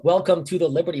Welcome to the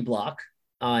Liberty Block.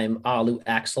 I'm Alu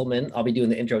Axelman. I'll be doing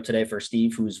the intro today for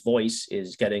Steve, whose voice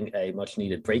is getting a much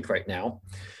needed break right now.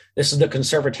 This is the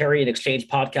Conservatarian Exchange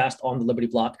podcast on the Liberty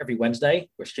Block every Wednesday.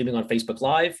 We're streaming on Facebook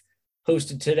Live,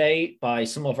 hosted today by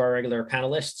some of our regular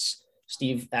panelists,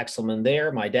 Steve Axelman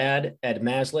there, my dad, Ed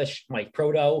Maslish, Mike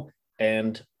Proto,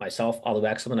 and myself, Alu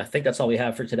Axelman. I think that's all we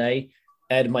have for today.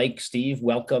 Ed, Mike, Steve,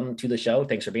 welcome to the show.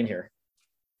 Thanks for being here.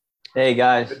 Hey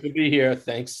guys. Good to be here.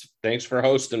 Thanks for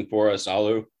hosting for us,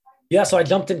 Alu. Yeah, so I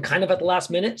jumped in kind of at the last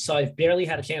minute, so I've barely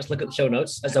had a chance to look at the show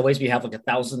notes. As always, we have like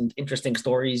 1,000 interesting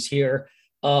stories here.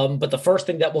 But the first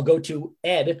thing that we'll go to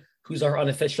Ed, who's our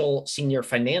unofficial senior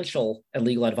financial and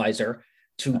legal advisor,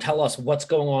 to tell us what's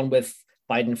going on with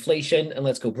Biden inflation, and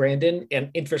let's go Brandon,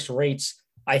 and interest rates.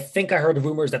 I think I heard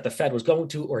rumors that the Fed was going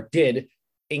to or did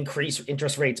increase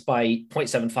interest rates by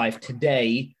 0.75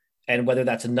 today, and whether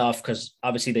that's enough, because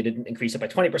obviously they didn't increase it by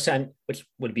 20%, which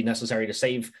would be necessary to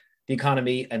save the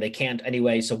economy, and they can't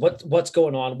anyway. So what's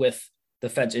going on with the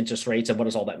Fed's interest rates, and what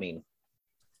does all that mean?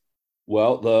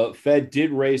 Well, the Fed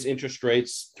did raise interest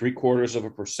rates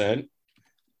 0.75%.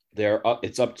 They're up.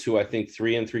 It's up to, I think,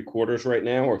 3 3/4 right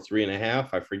now, or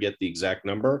 3.5. I forget the exact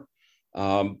number.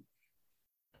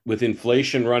 With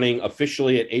inflation running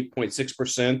officially at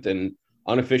 8.6% and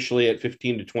unofficially at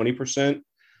 15 to 20%,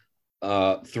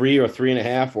 3 or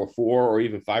 3.5 or 4 or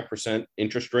even 5%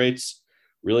 interest rates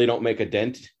really don't make a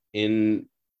dent in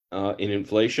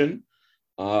inflation.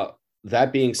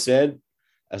 That being said,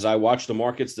 as I watch the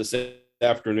markets this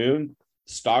afternoon,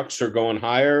 stocks are going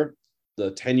higher.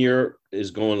 The 10-year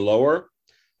is going lower.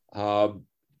 I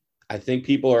think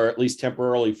people are at least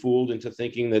temporarily fooled into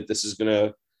thinking that this is going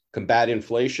to combat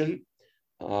inflation.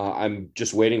 I'm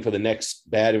just waiting for the next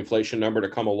bad inflation number to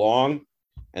come along,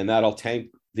 and that'll tank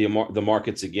the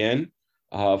markets again.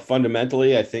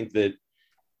 Fundamentally, I think that,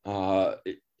 I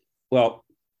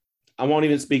won't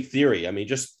even speak theory. I mean,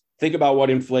 just think about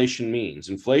what inflation means.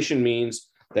 Inflation means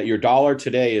that your dollar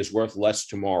today is worth less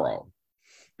tomorrow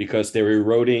because they're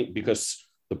eroding, because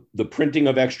the printing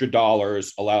of extra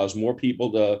dollars allows more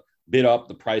people to bid up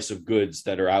the price of goods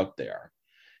that are out there.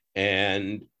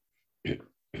 And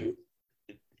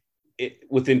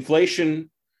with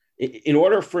inflation, in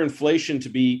order for inflation to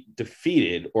be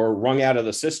defeated or wrung out of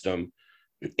the system,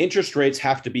 interest rates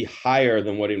have to be higher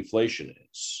than what inflation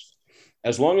is.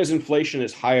 As long as inflation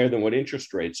is higher than what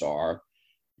interest rates are,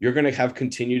 you're going to have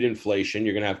continued inflation.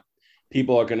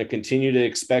 People are going to continue to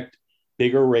expect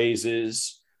bigger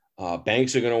raises.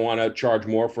 Banks are going to want to charge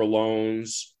more for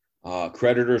loans.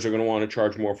 Creditors are going to want to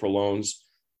charge more for loans.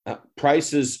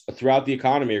 Prices throughout the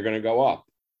economy are going to go up.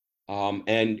 I'm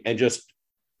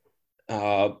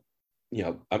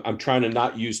trying to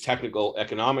not use technical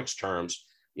economics terms.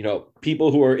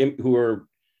 People who are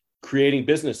creating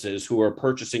businesses, who are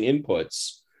purchasing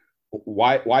inputs,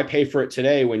 why pay for it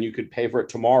today when you could pay for it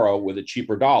tomorrow with a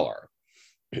cheaper dollar?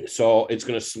 So it's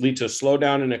going to lead to a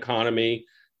slowdown in economy,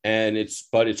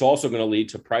 but it's also going to lead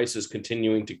to prices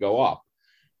continuing to go up.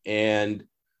 And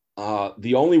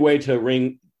the only way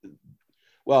to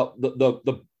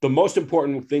the most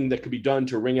important thing that could be done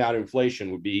to wring out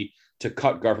inflation would be to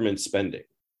cut government spending,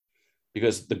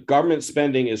 because the government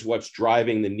spending is what's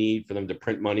driving the need for them to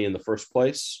print money in the first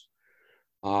place.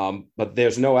 But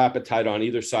there's no appetite on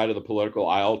either side of the political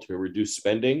aisle to reduce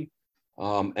spending.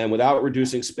 And without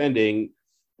reducing spending,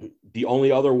 the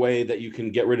only other way that you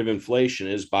can get rid of inflation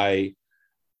is by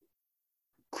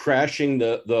crashing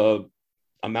the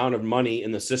amount of money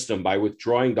in the system, by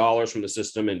withdrawing dollars from the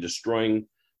system and destroying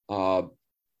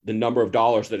the number of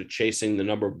dollars that are chasing the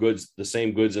number of goods, the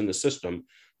same goods in the system.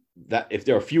 That if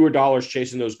there are fewer dollars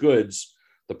chasing those goods,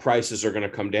 the prices are going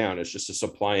to come down. It's just a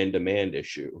supply and demand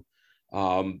issue.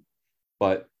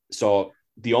 But so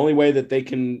the only way that they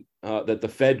can, that the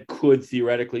Fed could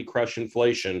theoretically crush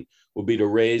inflation would be to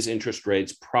raise interest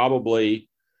rates. Probably,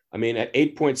 I mean, at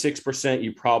 8.6%,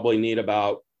 you probably need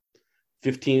about 12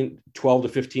 to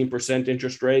 15%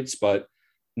 interest rates, but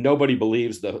nobody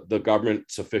believes the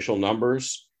government's official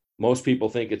numbers. Most people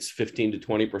think it's 15 to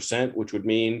 20%, which would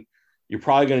mean you're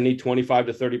probably going to need 25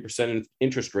 to 30%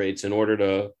 interest rates in order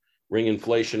to wring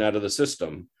inflation out of the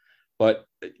system. But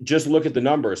just look at the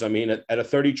numbers. I mean, at a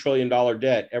 $30 trillion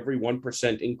debt, every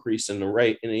 1% increase in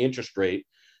the interest rate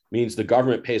means the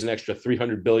government pays an extra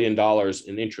 $300 billion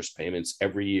in interest payments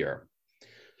every year.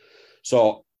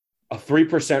 So a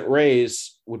 3%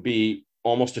 raise would be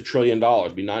almost $1 trillion,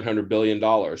 be $900 billion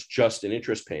just in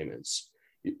interest payments.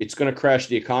 It's going to crash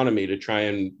the economy to try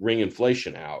and wring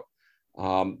inflation out.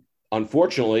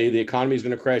 Unfortunately, the economy is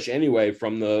going to crash anyway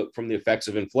from the effects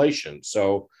of inflation.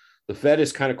 So the Fed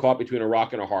is kind of caught between a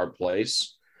rock and a hard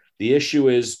place. The issue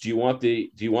is, do you want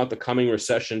the coming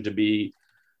recession to be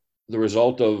the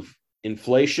result of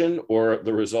inflation or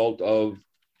the result of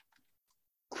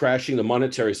crashing the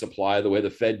monetary supply the way the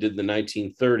Fed did in the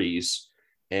 1930s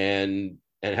and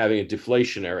having a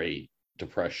deflationary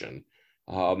depression?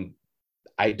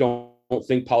 I don't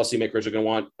think policymakers are going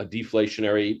to want a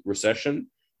deflationary recession.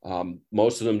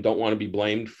 Most of them don't want to be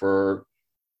blamed for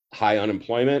high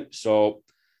unemployment. So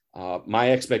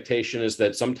my expectation is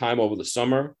that sometime over the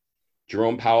summer,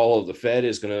 Jerome Powell of the Fed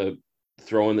is going to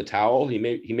throw in the towel. He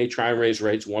may try and raise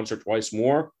rates once or twice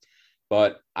more,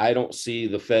 but I don't see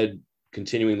the Fed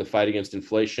continuing the fight against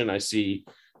inflation. I see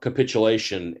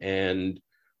capitulation, and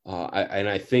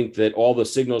I think that all the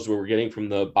signals we were getting from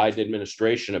the Biden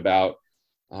administration about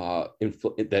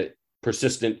that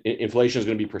persistent inflation is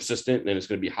going to be persistent and it's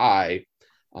going to be high.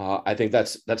 I think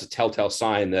that's a telltale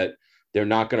sign that they're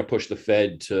not going to push the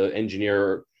Fed to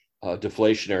engineer a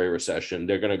deflationary recession.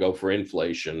 They're going to go for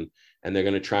inflation, and they're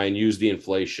going to try and use the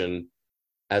inflation,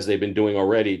 as they've been doing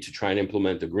already, to try and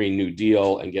implement the Green New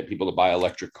Deal and get people to buy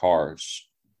electric cars.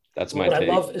 That's my take. What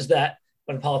I love is that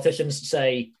when politicians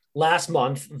say last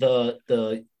month, the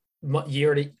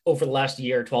year over the last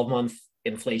year, 12-month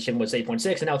inflation was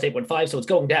 8.6 and now it's 8.5. So it's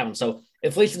going down. So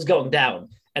inflation's going down.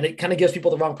 And it kind of gives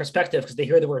people the wrong perspective because they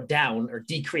hear the word down or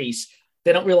decrease.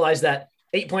 They don't realize that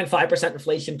 8.5%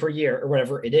 inflation per year or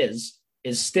whatever it is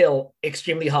still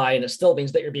extremely high. And it still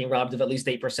means that you're being robbed of at least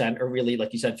 8%, or really,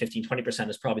 like you said, 15, 20%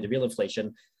 is probably the real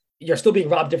inflation. You're still being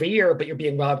robbed every year, but you're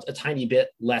being robbed a tiny bit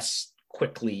less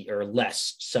quickly or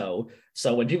less. So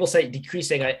when people say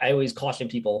decreasing, I always caution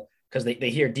people because they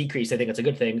hear decrease. They think it's a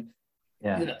good thing.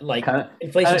 Yeah. Like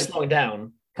inflation's slowing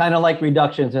down. Kind of like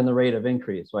reductions in the rate of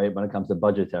increase, right? When it comes to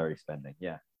budgetary spending.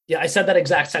 Yeah. Yeah. I said that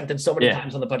exact sentence so many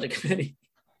times on the budget committee.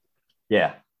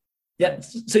 Yeah. Yeah.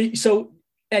 So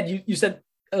Ed, you said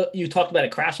you talked about a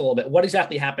crash a little bit. What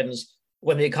exactly happens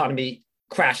when the economy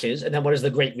crashes? And then what does the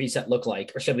Great Reset look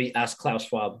like? Or should we ask Klaus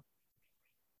Schwab?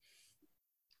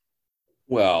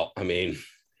 Well, I mean,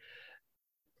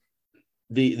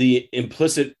 the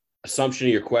implicit assumption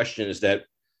of your question is that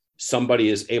somebody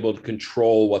is able to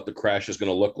control what the crash is going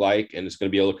to look like, and it's going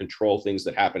to be able to control things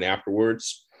that happen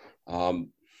afterwards.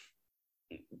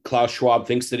 Klaus Schwab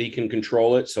thinks that he can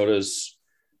control it. So does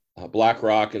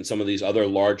BlackRock and some of these other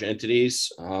large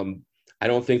entities. I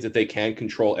don't think that they can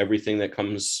control everything that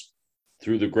comes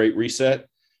through the Great Reset.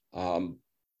 When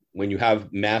you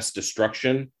have mass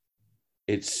destruction,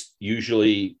 it's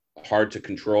usually hard to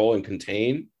control and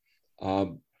contain.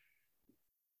 But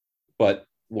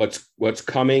what's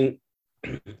coming,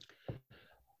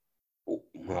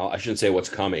 well, I shouldn't say what's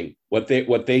coming. What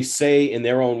they say in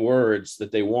their own words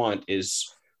that they want is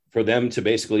for them to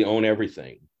basically own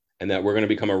everything, and that we're going to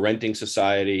become a renting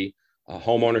society.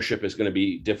 Home ownership is going to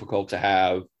be difficult to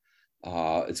have.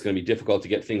 It's going to be difficult to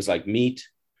get things like meat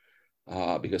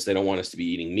because they don't want us to be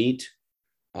eating meat.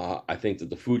 I think that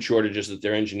the food shortages that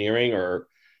they're engineering are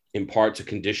in part to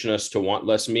condition us to want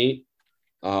less meat.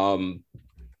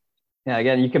 Yeah,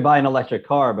 again, you can buy an electric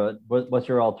car, but what's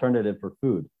your alternative for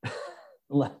food?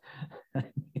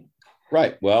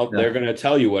 Right. Well, they're going to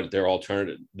tell you what their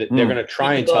alternative. They're going to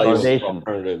try and tell you what the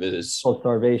alternative is.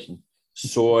 Starvation.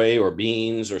 Soy or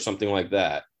beans or something like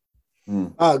that.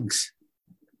 Bugs.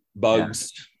 Yeah.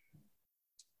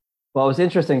 Well, it was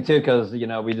interesting too because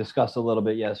we discussed a little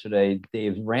bit yesterday.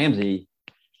 Dave Ramsey,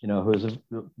 who's a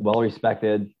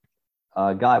well-respected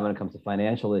guy when it comes to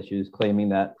financial issues, claiming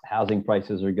that housing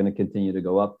prices are going to continue to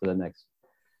go up for the next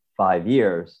 5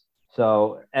 years.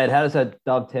 So, Ed, how does that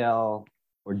dovetail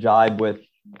or jibe with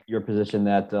your position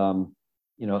that they're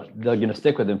going to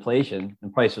stick with inflation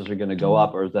and prices are going to go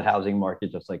up, or is the housing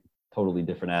market just like a totally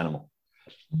different animal?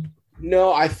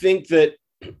 No, I think that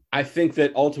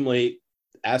ultimately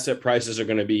asset prices are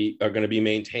going to be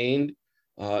maintained.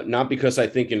 Not because I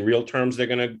think in real terms they're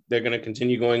going to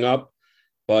continue going up,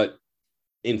 but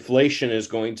inflation is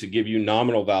going to give you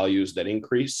nominal values that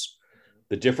increase.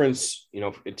 The difference,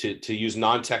 to use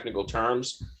non-technical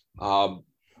terms,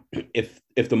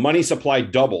 if the money supply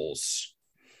doubles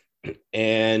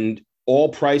and all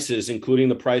prices, including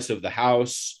the price of the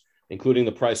house, including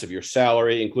the price of your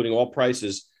salary, including all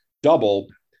prices double,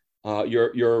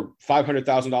 your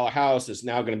 $500,000 house is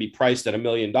now going to be priced at $1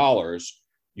 million.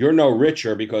 You're no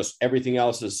richer because everything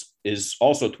else is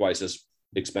also twice as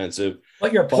expensive.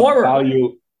 But you're poorer.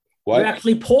 You're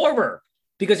actually poorer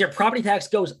because your property tax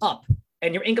goes up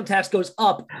and your income tax goes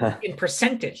up in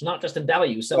percentage, not just in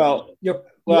value. So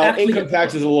income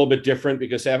tax is a little bit different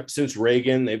because since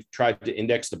Reagan, they've tried to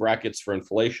index the brackets for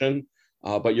inflation.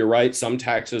 But you're right, some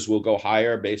taxes will go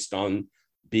higher based on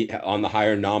the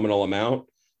higher nominal amount.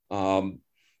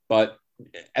 But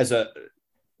as a,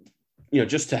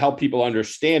 just to help people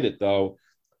understand it, though,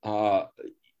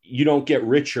 you don't get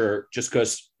richer just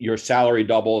because your salary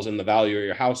doubles and the value of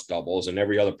your house doubles and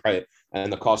every other price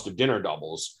and the cost of dinner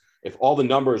doubles. If all the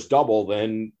numbers double,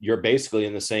 then you're basically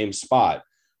in the same spot.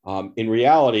 In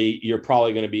reality, you're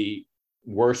probably going to be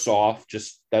worse off.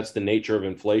 Just that's the nature of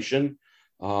inflation.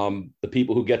 The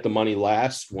people who get the money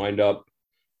last wind up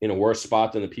in a worse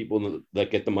spot than the people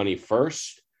that get the money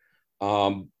first.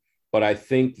 But I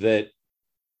think that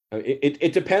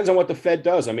it depends on what the Fed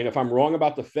does. I mean, if I'm wrong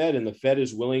about the Fed and the Fed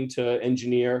is willing to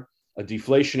engineer a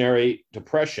deflationary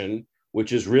depression,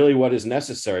 which is really what is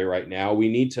necessary right now, we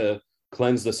need to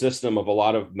cleanse the system of a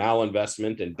lot of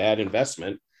malinvestment and bad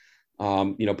investment.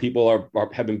 People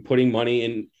have been putting money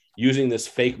in, using this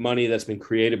fake money that's been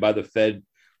created by the Fed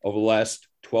over the last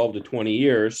 12 to 20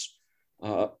 years.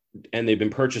 And they've been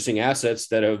purchasing assets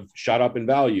that have shot up in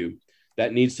value.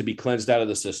 That needs to be cleansed out of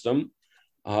the system.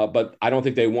 But I don't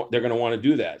think they're going to want to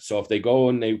do that. So if they go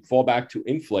and they fall back to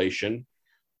inflation,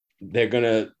 they're going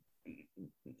to,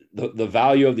 the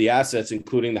value of the assets,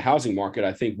 including the housing market,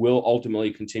 I think will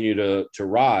ultimately continue to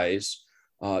rise,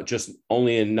 just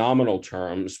only in nominal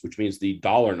terms, which means the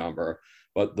dollar number.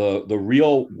 But the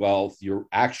real wealth, your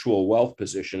actual wealth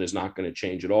position, is not going to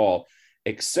change at all,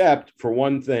 except for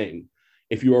one thing.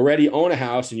 If you already own a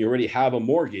house and you already have a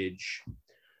mortgage,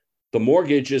 the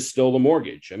mortgage is still the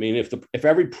mortgage. I mean, if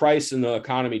every price in the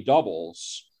economy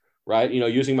doubles, right?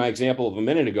 Using my example of a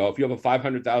minute ago, if you have a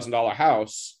 $500,000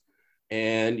 house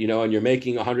and you're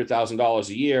making $100,000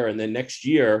 a year, and then next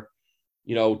year,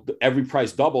 every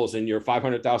price doubles and your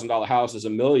 $500,000 house is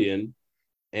 $1 million,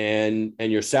 and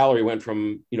your salary went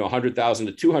from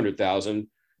 $100,000 to $200,000,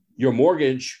 your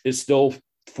mortgage is still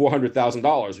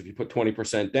 $400,000 if you put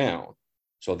 20% down.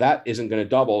 So that isn't going to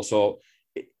double. So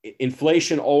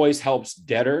inflation always helps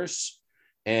debtors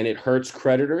and it hurts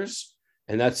creditors.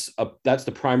 And that's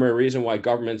the primary reason why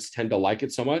governments tend to like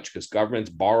it so much, because governments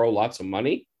borrow lots of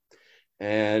money.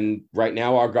 And right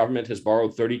now our government has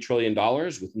borrowed $30 trillion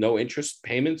with no interest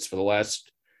payments for the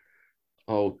last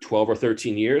 12 or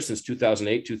 13 years, since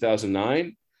 2008,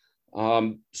 2009.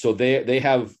 So they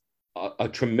have a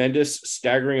tremendous,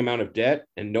 staggering amount of debt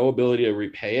and no ability to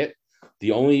repay it.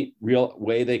 The only real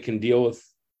way they can deal with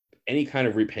any kind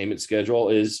of repayment schedule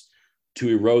is to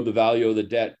erode the value of the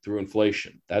debt through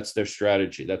inflation. That's their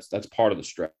strategy. That's part of the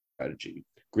strategy.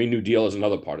 Green New Deal is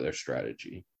another part of their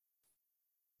strategy.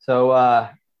 So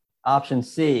option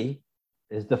C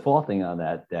is defaulting on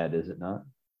that debt, is it not?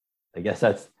 I guess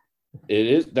it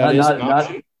is. That is an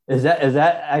option. Is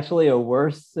that actually a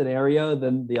worse scenario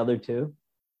than the other two?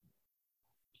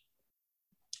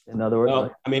 In other words,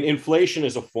 well, I mean, inflation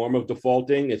is a form of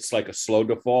defaulting. It's like a slow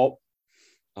default.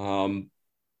 It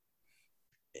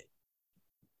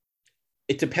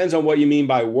depends on what you mean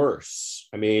by worse.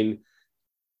 I mean,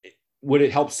 would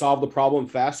it help solve the problem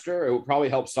faster? It would probably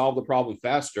help solve the problem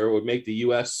faster. It would make the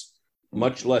U.S.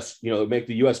 much less, make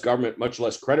the U.S. government much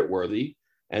less creditworthy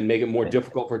and make it more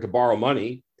difficult for it to borrow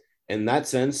money. In that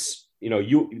sense,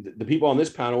 the people on this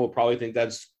panel will probably think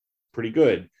that's pretty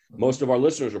good. Most of our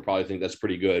listeners will probably think that's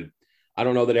pretty good. I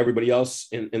don't know that everybody else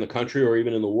in the country or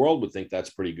even in the world would think that's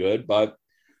pretty good, but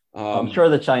I'm sure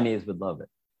the Chinese would love it.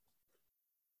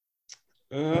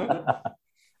 I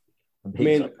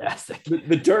mean,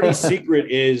 the dirty secret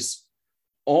is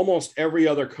almost every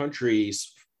other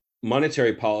country's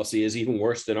monetary policy is even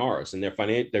worse than ours, and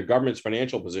their government's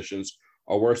financial positions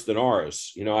are worse than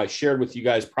ours. I shared with you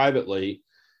guys privately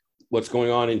what's going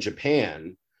on in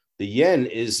Japan. The yen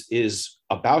is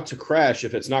about to crash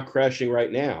if it's not crashing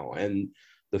right now, and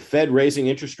the Fed raising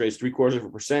interest rates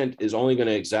 0.75% is only going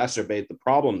to exacerbate the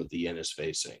problem that the yen is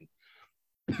facing.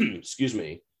 Excuse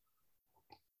me.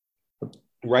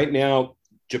 Right now,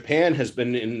 Japan has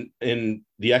been in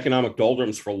the economic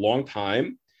doldrums for a long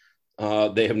time.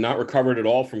 They have not recovered at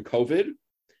all from COVID,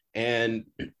 and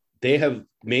they have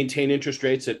maintained interest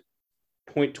rates at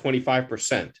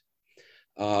 0.25%.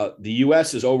 The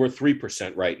US is over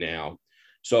 3% right now.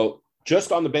 So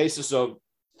just on the basis of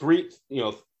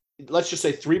let's just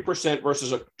say 3%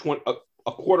 versus a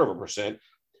 0.25%,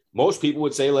 most people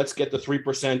would say, let's get the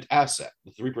 3% asset,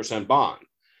 the 3% bond.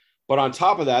 But on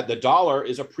top of that, the dollar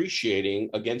is appreciating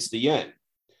against the yen.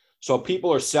 So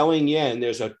people are selling yen.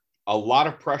 There's a lot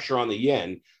of pressure on the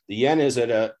yen. The yen is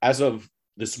as of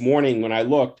this morning, when I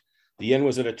looked, the yen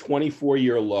was at a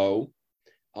 24-year low,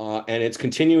 and it's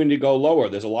continuing to go lower.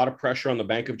 There's a lot of pressure on the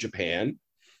Bank of Japan,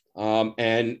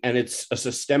 and it's a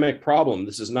systemic problem.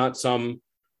 This is not something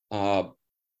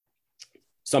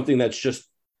that's just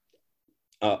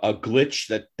a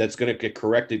glitch that's going to get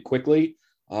corrected quickly.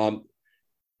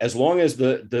 as long as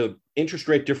the interest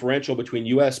rate differential between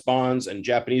US bonds and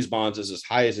Japanese bonds is as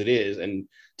high as it is, and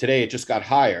today it just got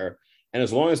higher, and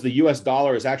as long as the US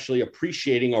dollar is actually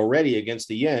appreciating already against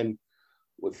the yen,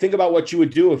 think about what you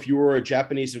would do if you were a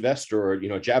Japanese investor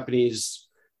or, Japanese,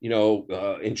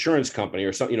 insurance company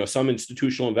or some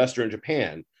institutional investor in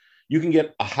Japan. You can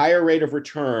get a higher rate of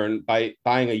return by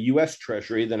buying a US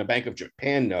Treasury than a Bank of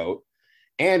Japan note.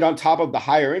 And on top of the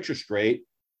higher interest rate,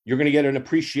 you're going to get an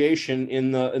appreciation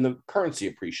in the currency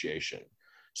appreciation.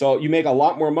 So you make a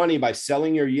lot more money by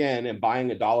selling your yen and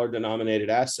buying a dollar denominated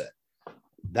asset.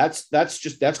 That's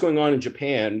going on in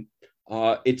Japan.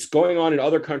 It's going on in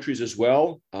other countries as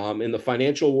well. In the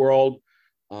financial world,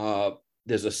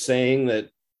 there's a saying that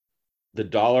the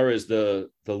dollar is the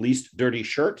least dirty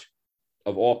shirt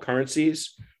of all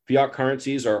currencies. Fiat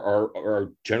currencies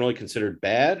are generally considered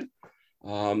bad.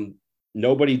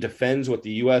 Nobody defends what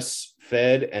the US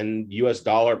Fed and US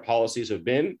dollar policies have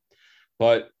been,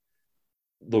 but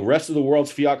the rest of the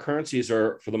world's fiat currencies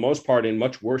are, for the most part, in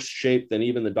much worse shape than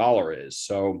even the dollar is.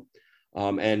 So,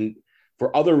 and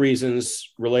for other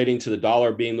reasons relating to the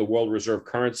dollar being the world reserve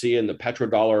currency and the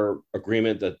petrodollar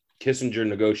agreement that Kissinger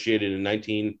negotiated in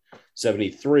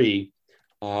 1973,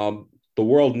 the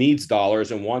world needs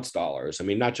dollars and wants dollars. I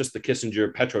mean, not just the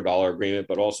Kissinger petrodollar agreement,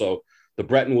 but also the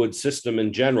Bretton Woods system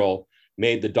in general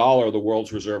made the dollar the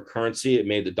world's reserve currency. It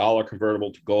made the dollar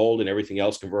convertible to gold and everything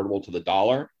else convertible to the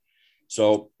dollar.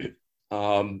 So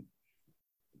the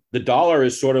dollar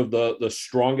is sort of the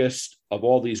strongest of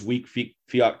all these weak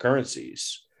fiat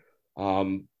currencies.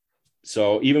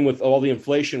 So even with all the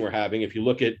inflation we're having, if you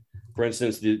look at, for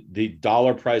instance, the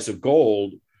dollar price of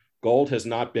gold has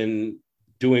not been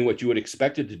doing what you would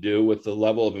expect it to do with the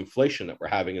level of inflation that we're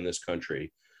having in this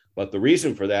country. But the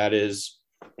reason for that is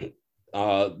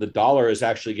the dollar is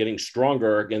actually getting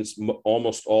stronger against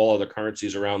almost all other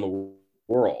currencies around the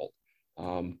world.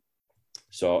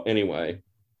 So anyway,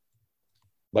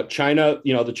 but China,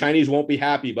 the Chinese won't be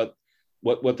happy, but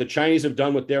what the Chinese have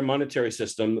done with their monetary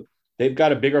system, they've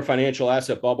got a bigger financial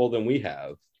asset bubble than we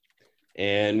have.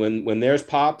 And when theirs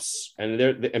pops,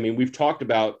 and we've talked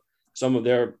about some of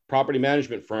their property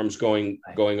management firms going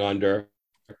under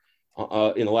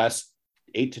in the last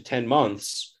 8 to 10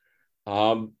 months.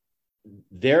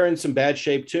 They're in some bad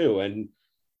shape too. And,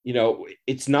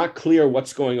 it's not clear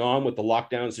what's going on with the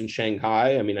lockdowns in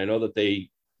Shanghai. I mean, I know that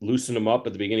they loosened them up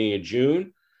at the beginning of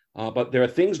June, but there are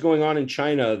things going on in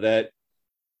China that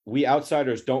we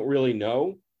outsiders don't really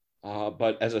know.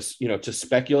 But to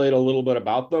speculate a little bit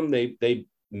about them, they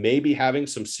may be having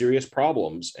some serious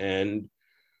problems. And,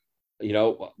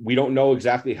 we don't know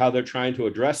exactly how they're trying to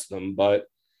address them, but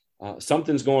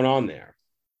something's going on there.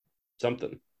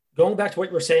 Something. Going back to what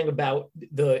you were saying about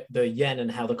the yen and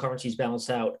how the currencies balance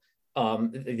out,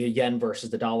 the yen versus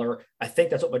the dollar, I think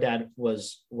that's what my dad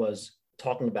was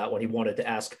talking about when he wanted to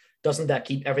ask, doesn't that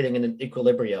keep everything in an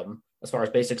equilibrium as far as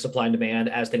basic supply and demand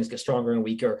as things get stronger and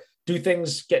weaker? Do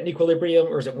things get in equilibrium,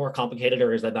 or is it more complicated,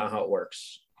 or is that not how it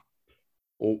works?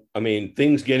 Well, I mean,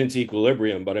 things get into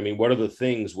equilibrium, but I mean, what are the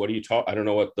things? What do you talk? I don't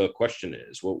know what the question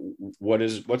is.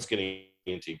 What's getting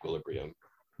into equilibrium?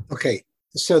 Okay.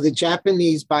 So the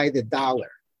Japanese buy the dollar.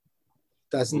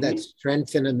 Doesn't that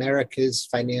strengthen America's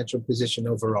financial position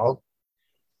overall?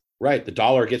 Right. The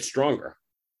dollar gets stronger.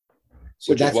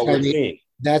 So that's what we're seeing.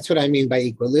 That's what I mean by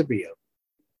equilibrium.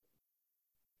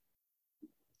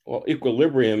 Well,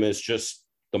 equilibrium is just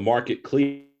the market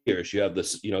clears. You have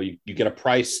this, you get a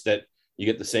price that you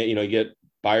get the same, you get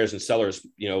buyers and sellers,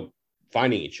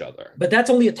 finding each other. But that's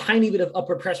only a tiny bit of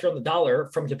upward pressure on the dollar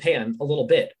from Japan, a little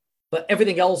bit. But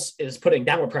everything else is putting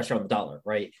downward pressure on the dollar,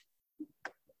 right?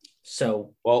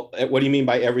 So, well, what do you mean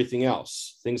by everything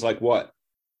else? Things like what?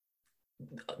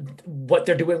 What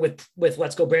they're doing with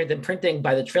Let's Go Brandon printing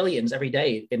by the trillions every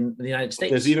day in the United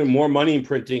States. There's even more money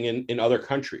printing in other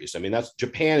countries. I mean,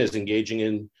 Japan is engaging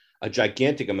in a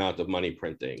gigantic amount of money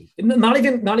printing. Not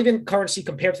even currency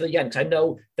compared to the yen, because I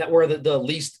know that we're the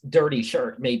least dirty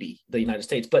shirt, maybe the United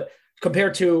States, but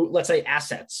compared to, let's say,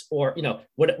 assets or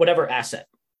whatever asset.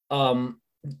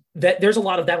 That there's a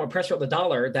lot of downward pressure on the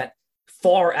dollar that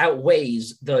far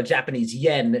outweighs the Japanese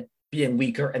yen being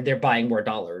weaker and they're buying more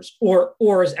dollars,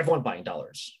 or is everyone buying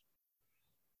dollars?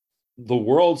 The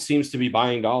world seems to be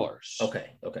buying dollars.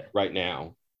 Okay. Right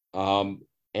now.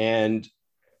 And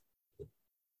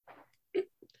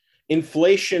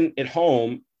inflation at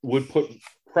home would put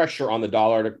pressure on the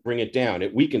dollar to bring it down.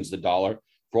 It weakens the dollar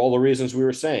for all the reasons we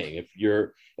were saying.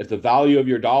 If the value of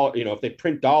your dollar, if they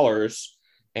print dollars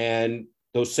and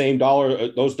those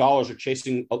dollars are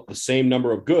chasing the same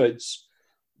number of goods,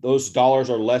 those dollars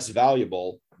are less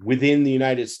valuable within the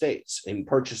United States and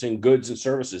purchasing goods and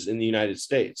services in the United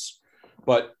States.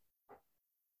 But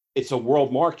it's a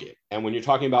world market. And when you're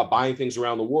talking about buying things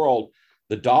around the world,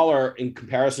 the dollar in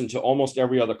comparison to almost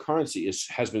every other currency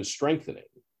has been strengthening.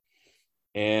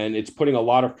 And it's putting a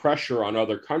lot of pressure on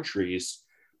other countries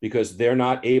because they're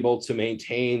not able to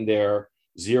maintain their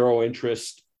zero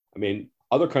interest. I mean,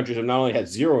 other countries have not only had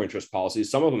zero interest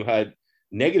policies, some of them had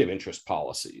negative interest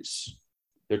policies.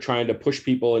 They're trying to push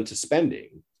people into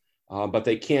spending, but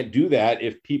they can't do that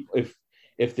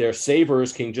if their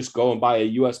savers can just go and buy a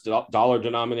U.S. dollar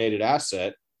denominated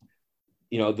asset.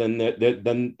 Then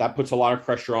that puts a lot of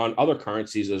pressure on other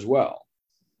currencies as well.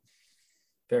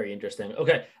 Very interesting.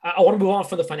 Okay, I want to move on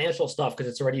from the financial stuff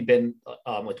because it's already been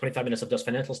like 25 minutes of just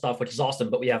financial stuff, which is awesome,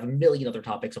 but we have a million other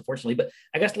topics, unfortunately. But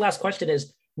I guess the last question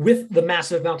is, with the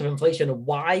massive amount of inflation,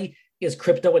 why is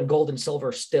crypto and gold and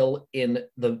silver still in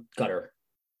the gutter?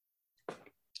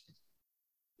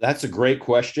 That's a great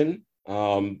question.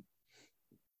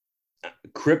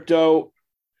 Crypto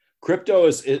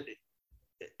is,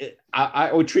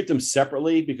 I would treat them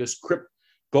separately because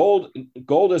gold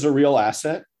is a real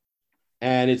asset.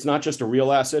 And it's not just a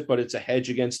real asset, but it's a hedge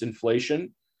against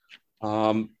inflation.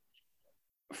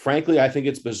 Frankly, I think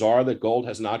it's bizarre that gold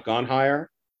has not gone higher.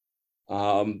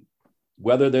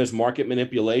 Whether there's market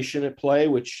manipulation at play,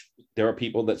 which there are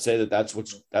people that say that's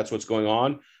what's going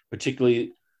on,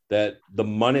 particularly that the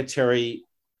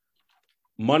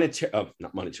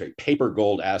paper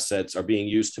gold assets are being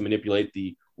used to manipulate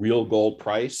the real gold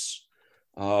price.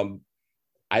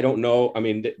 I don't know. I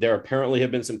mean, there apparently have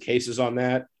been some cases on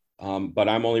that. But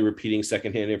I'm only repeating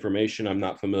secondhand information. I'm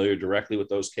not familiar directly with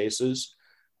those cases.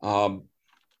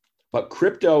 But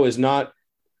crypto is not,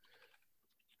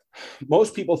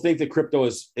 most people think that crypto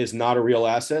is not a real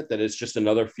asset, that it's just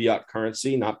another fiat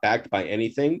currency, not backed by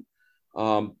anything.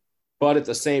 But at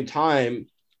the same time,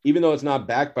 even though it's not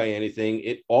backed by anything,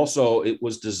 it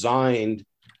was designed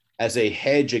as a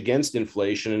hedge against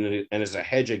inflation and as a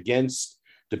hedge against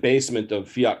debasement of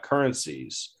fiat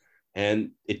currencies.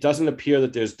 And it doesn't appear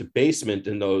that there's debasement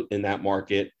in that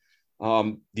market.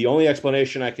 The only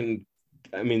explanation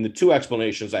the two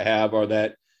explanations I have are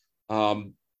that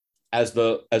as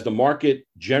the market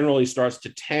generally starts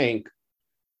to tank,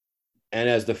 and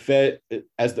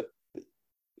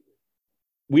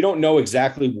we don't know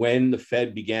exactly when the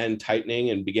Fed began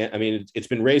tightening it's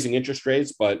been raising interest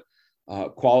rates, but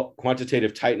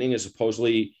quantitative tightening is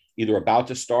supposedly either about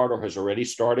to start or has already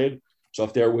started. So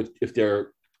if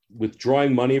they're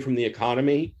withdrawing money from the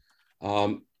economy,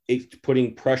 it's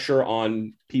putting pressure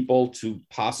on people to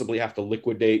possibly have to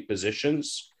liquidate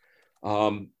positions.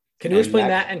 Can you explain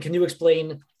that? And can you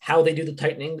explain how they do the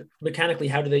tightening mechanically?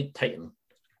 How do they tighten?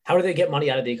 How do they get money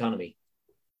out of the economy?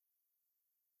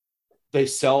 They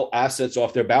sell assets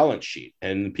off their balance sheet,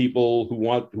 and people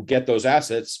who get those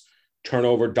assets turn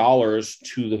over dollars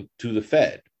to the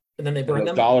Fed, and then they burn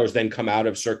them. Dollars then come out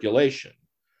of circulation.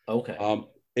 Okay.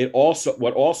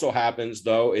 What also happens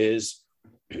though is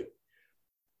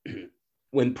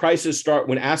when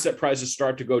asset prices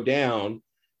start to go down,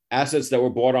 assets that were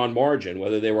bought on margin,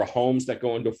 whether they were homes that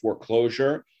go into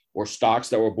foreclosure or stocks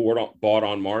that were bought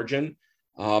on margin,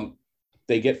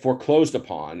 they get foreclosed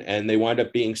upon and they wind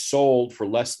up being sold for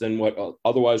less than what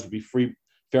otherwise would be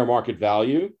fair market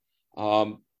value.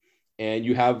 And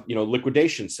you have,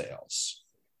 liquidation sales.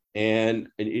 And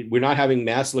we're not having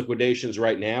mass liquidations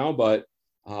right now, but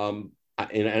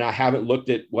I haven't looked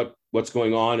at what's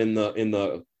going on in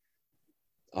the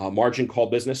margin call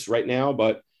business right now.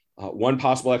 But one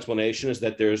possible explanation is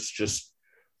that there's just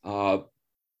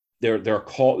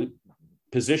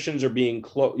positions are being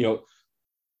closed.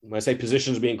 When I say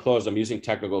positions being closed, I'm using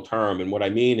technical term, and what I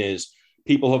mean is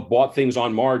people have bought things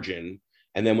on margin,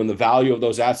 and then when the value of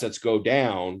those assets go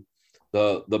down,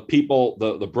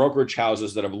 the brokerage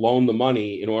houses that have loaned the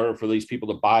money in order for these people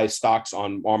to buy stocks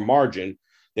on margin,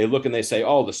 they look and they say,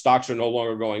 oh, the stocks are no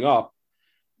longer going up.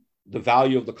 The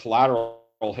value of the collateral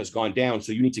has gone down,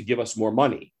 so you need to give us more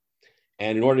money.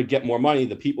 And in order to get more money,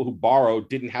 the people who borrowed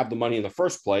didn't have the money in the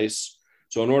first place.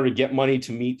 So in order to get money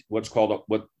to meet what's called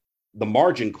the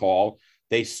margin call,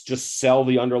 they just sell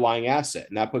the underlying asset,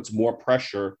 and that puts more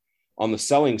pressure on the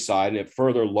selling side, and it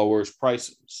further lowers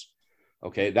prices.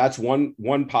 Okay, that's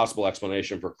one possible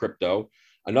explanation for crypto.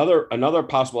 Another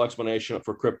possible explanation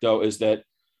for crypto is that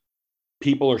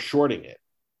people are shorting it.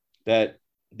 That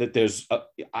there's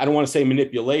I don't want to say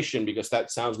manipulation because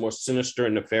that sounds more sinister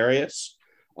and nefarious,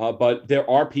 but there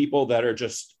are people that are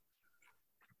just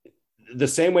the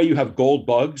same way you have gold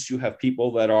bugs. You have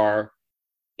people that are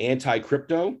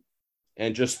anti-crypto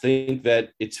and just think that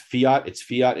it's fiat,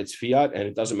 and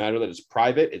it doesn't matter that it's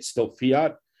private, it's still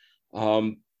fiat.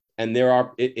 And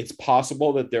it's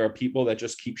possible that there are people that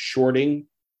just keep short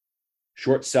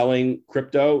selling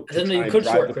crypto. I didn't know you could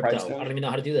short crypto. I don't even know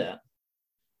how to do that.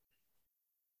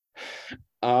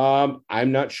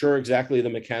 I'm not sure exactly the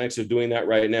mechanics of doing that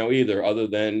right now either, other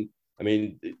than, I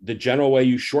mean, the general way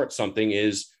you short something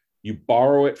is you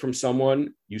borrow it from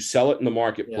someone, you sell it in the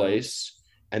marketplace,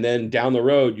 and then down the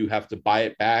road, you have to buy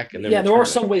it back. And then there are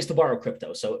some ways to borrow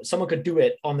crypto. So someone could do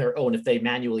it on their own if they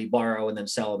manually borrow and then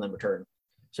sell and then return.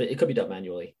 So it could be done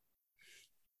manually.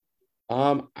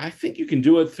 I think you can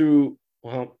do it through,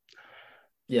 well,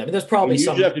 yeah, but there's probably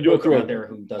some you have to do it through out there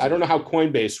who does. I don't know how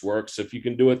Coinbase works. If you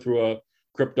can do it through a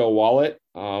crypto wallet,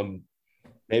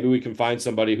 maybe we can find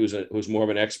somebody who's more of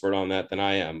an expert on that than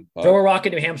I am. But, throw a rock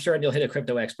in New Hampshire and you'll hit a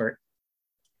crypto expert.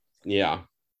 Yeah.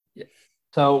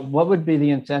 So what would be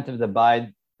the incentive to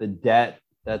buy the debt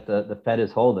that the Fed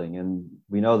is holding? And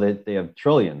we know that they have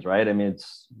trillions, right? I mean,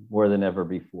 it's more than ever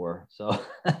before. So,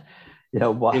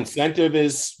 what incentive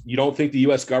is you don't think the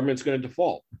U.S. government's going to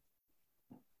default.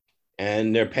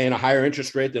 And they're paying a higher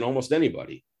interest rate than almost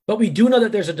anybody. But we do know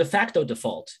that there's a de facto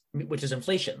default, which is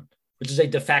inflation, which is a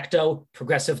de facto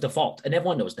progressive default. And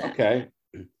everyone knows that. Okay.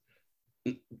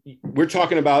 We're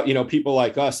talking about, people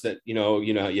like us that, you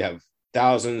have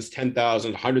thousands,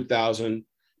 10,000, 100,000,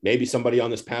 maybe somebody on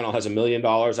this panel has $1 million.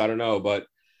 I don't know. But,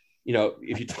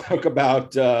 if you talk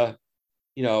about,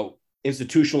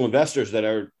 institutional investors that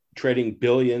are trading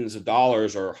billions of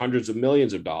dollars or hundreds of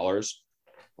millions of dollars,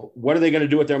 what are they going to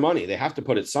do with their money? They have to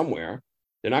put it somewhere.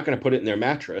 They're not going to put it in their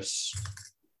mattress.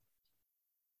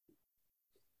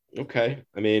 Okay.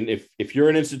 I mean, if you're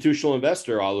an institutional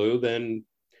investor, Alu, then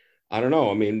I don't know.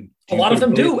 I mean, a lot of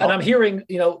them do. And I'm hearing,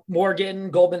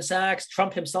 Morgan, Goldman Sachs,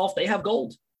 Trump himself, they have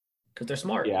gold because they're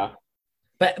smart. Yeah.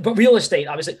 But real estate,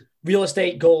 obviously, real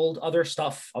estate, gold, other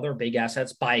stuff, other big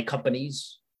assets by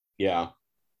companies. Yeah.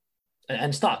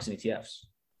 And stocks and ETFs.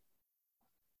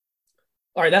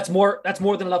 All right, that's more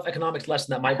than enough economics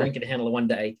lesson that my brain can handle in one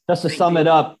day. Just to sum it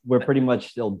up, we're pretty much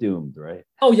still doomed, right?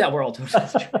 Oh yeah, we're all doomed.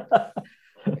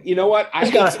 You know what? I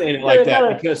hate saying it like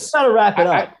that because gotta wrap it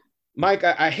up. Mike,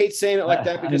 I hate saying it like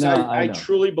that because I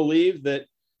truly believe that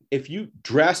if you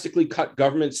drastically cut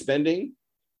government spending,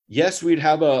 yes, we'd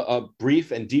have a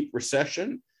brief and deep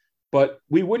recession, but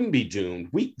we wouldn't be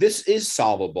doomed. This is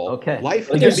solvolable. Okay. Life.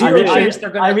 There's zero chance they're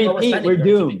going to repeat, we're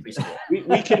doomed.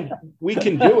 We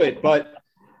can do it, but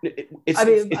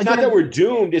it's not that we're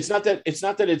doomed. It's not that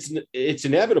it's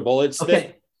inevitable. It's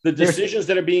that the decisions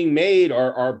that are being made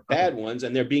are bad ones,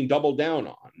 and they're being doubled down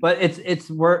on. But it's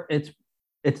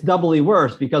doubly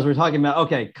worse because we're talking about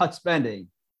cut spending,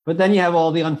 but then you have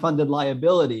all the unfunded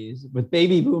liabilities with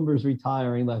baby boomers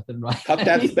retiring left and right. Cut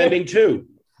that spending too.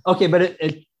 Okay, but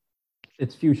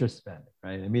it's future spending,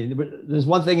 right? I mean, there's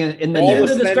one thing in the all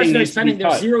the discretionary spending.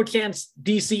 There's zero chance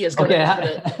DC is going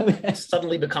to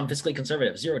suddenly become fiscally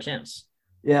conservative. Zero chance.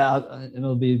 Yeah, and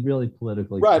it'll be really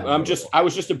politically right. I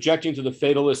was just objecting to the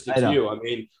fatalistic view. I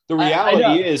mean, the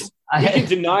reality is we can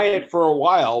deny it for a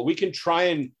while. We can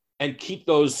try and keep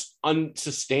those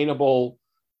unsustainable,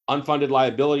 unfunded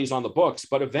liabilities on the books,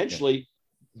 but eventually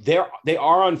they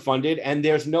are unfunded, and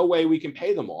there's no way we can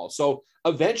pay them all. So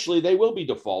eventually they will be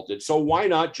defaulted. So why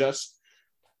not just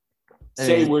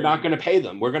say we're not going to pay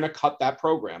them? We're going to cut that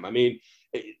program. I mean,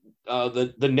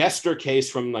 the Nestor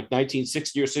case from like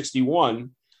 1960 or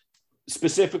 61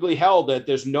 specifically held that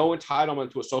there's no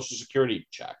entitlement to a Social Security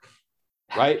check,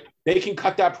 right? They can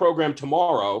cut that program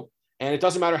tomorrow, and it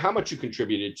doesn't matter how much you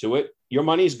contributed to it. Your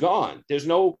money's gone. There's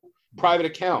no private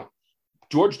account.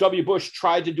 George W. Bush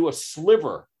tried to do a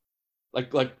sliver,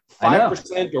 like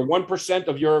 5% or 1%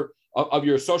 of your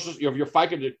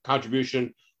FICA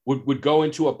contribution would go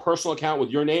into a personal account with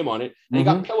your name on it, and it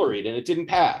got pilloried, and it didn't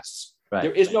pass. Right.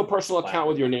 There is no personal account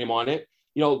with your name on it.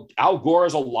 Al Gore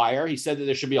is a liar. He said that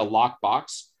there should be a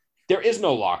lockbox. There is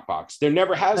no lockbox. There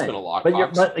never has been a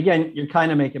lockbox. But again, you're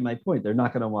kind of making my point. They're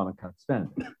not going to want to cut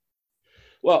spending.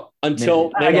 Well,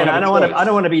 until I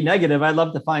don't want to be negative. I'd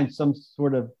love to find some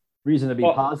sort of reason to be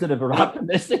positive or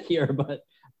optimistic here, but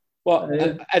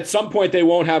at some point they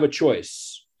won't have a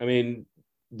choice. I mean,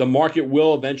 the market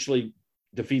will eventually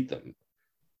defeat them.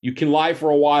 You can lie for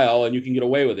a while and you can get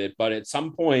away with it, but at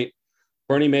some point,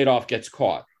 Bernie Madoff gets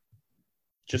caught.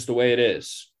 Just the way it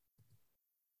is.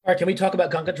 All right, can we talk about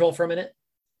gun control for a minute?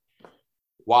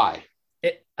 Why?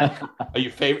 Are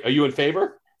you in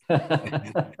favor?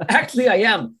 Actually, I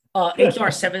am. HR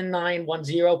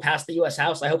 7910 passed the U.S.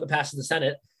 House. I hope it passes the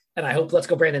Senate. And I hope Let's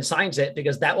Go Brandon signs it,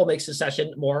 because that will make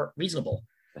secession more reasonable.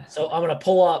 So I'm going to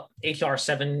pull up HR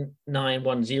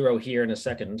 7910 here in a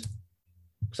second.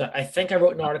 So I think I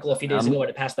wrote an article a few days ago when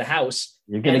it passed the House.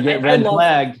 You're going to get red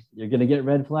flagged. You're going to get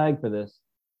red flagged for this.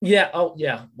 Yeah. Oh,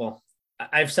 yeah. Well,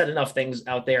 I've said enough things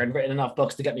out there and written enough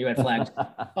books to get me red flagged.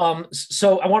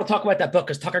 So I want to talk about that book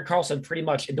because Tucker Carlson pretty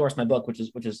much endorsed my book, which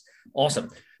is awesome.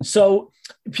 So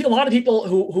a lot of people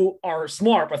who are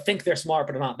smart but think they're smart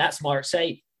but are not that smart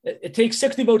say it takes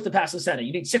 60 votes to pass the Senate.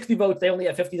 You need 60 votes. They only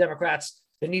have 50 Democrats.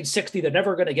 They need 60. They're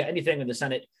never going to get anything in the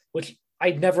Senate, which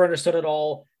I never understood at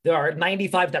all. There are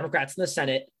 95 Democrats in the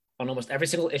Senate on almost every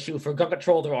single issue. For gun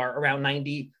control, there are around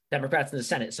 90 Democrats in the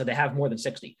Senate, so they have more than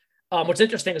 60. What's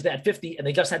interesting is they had 50 and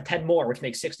they just had 10 more, which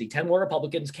makes 60. 10 more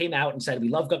Republicans came out and said, we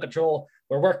love gun control.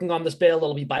 We're working on this bill.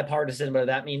 It'll be bipartisan, whatever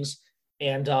that means.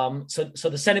 And so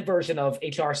the Senate version of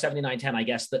HR 7910, I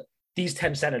guess that these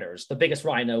 10 senators, the biggest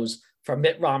rhinos from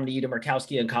Mitt Romney to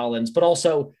Murkowski and Collins, but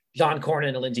also John Cornyn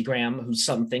and Lindsey Graham, who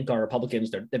some think are Republicans.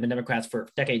 They've been Democrats for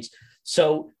decades.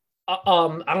 So I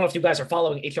don't know if you guys are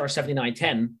following HR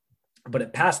 7910, but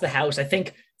it passed the House. I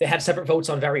think they had separate votes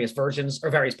on various versions or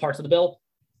various parts of the bill.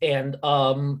 And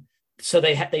so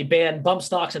they banned bump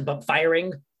stocks and bump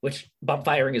firing, which bump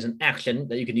firing is an action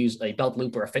that you can use a belt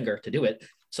loop or a finger to do it.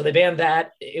 So they banned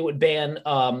that. It would ban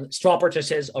straw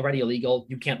purchases, already illegal.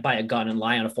 You can't buy a gun and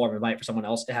lie on a form and buy it for someone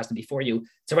else. It has to be for you.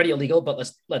 It's already illegal, but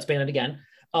let's ban it again.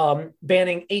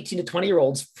 Banning 18 to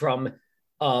 20-year-olds from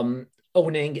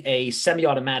owning a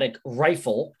semi-automatic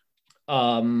rifle. They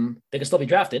can still be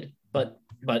drafted, but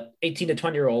 18 to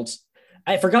 20-year-olds.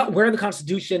 I forgot where in the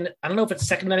Constitution, I don't know if it's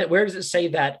Second Amendment, where does it say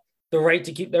that the right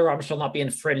to keep their arms shall not be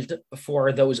infringed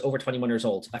for those over 21 years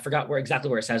old? I forgot exactly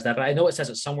where it says that, but I know it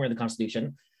says it somewhere in the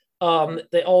Constitution.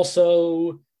 They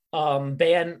also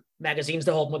ban magazines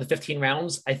that hold more than 15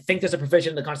 rounds. I think there's a provision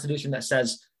in the Constitution that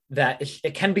says that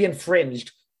it can be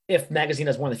infringed if magazine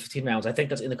has more than 15 rounds. I think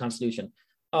that's in the Constitution.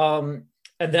 And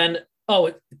then,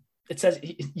 it says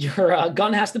your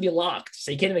gun has to be locked.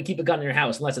 So you can't even keep a gun in your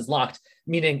house unless it's locked,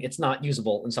 meaning it's not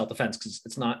usable in self-defense because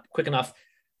it's not quick enough.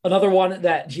 Another one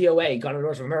that GOA, Gun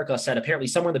Owners of America, said apparently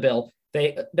somewhere in the bill,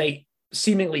 they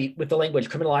seemingly with the language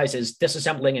criminalizes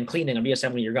disassembling and cleaning and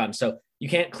reassembling your gun. So you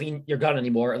can't clean your gun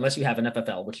anymore unless you have an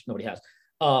FFL, which nobody has.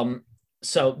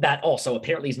 So that also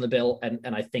apparently is in the bill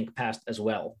and I think passed as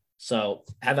well. So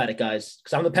have at it, guys,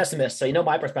 because I'm the pessimist. So you know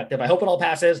my perspective. I hope it all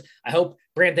passes. I hope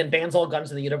Brandon bans all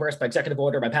guns in the universe by executive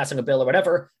order, by passing a bill or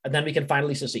whatever, and then we can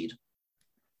finally secede.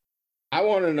 I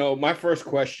want to know, my first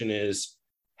question is,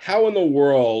 how in the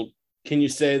world can you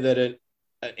say that an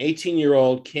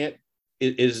 18-year-old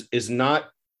is not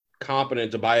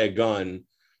competent to buy a gun,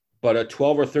 but a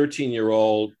 12 or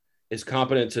 13-year-old is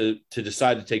competent to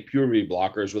decide to take puberty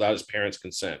blockers without his parents'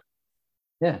 consent?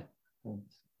 Yeah.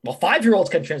 Well,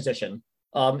 5-year-olds can transition.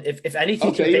 If any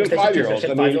teacher thinks they should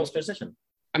transition, 5-year-olds transition.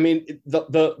 I mean,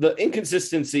 the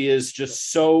inconsistency is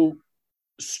just so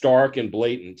stark and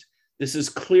blatant. This is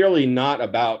clearly not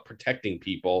about protecting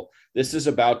people. This is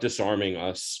about disarming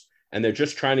us. And they're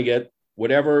just trying to get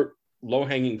whatever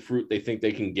low-hanging fruit they think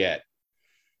they can get.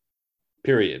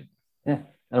 Period. Yeah.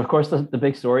 And of course, the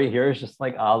big story here is just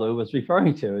like Alu was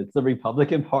referring to. It's the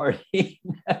Republican Party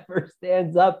never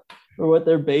stands up for what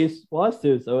their base wants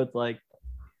to. So it's like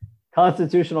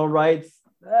constitutional rights.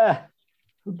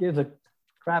 Who gives a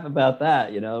crap about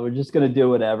that? We're just going to do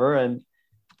whatever. And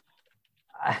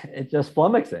it's just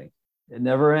flummoxing. It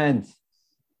never ends.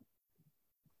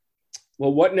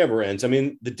 Well, what never ends? I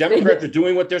mean, the Democrats are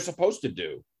doing what they're supposed to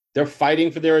do. They're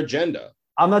fighting for their agenda.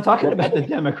 I'm not talking about the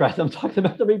Democrats. I'm talking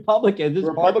about the Republicans.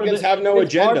 Republicans have no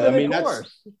agenda. I mean,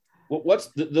 what's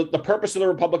the purpose of the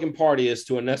Republican Party is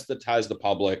to anesthetize the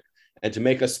public and to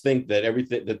make us think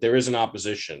that there is an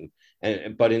opposition.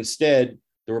 But instead,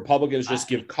 the Republicans just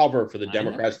give cover for the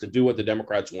Democrats to do what the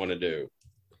Democrats want to do.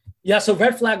 Yeah, so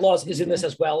red flag laws is in this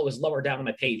as well. It was lower down on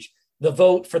my page. The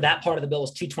vote for that part of the bill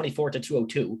was 224 to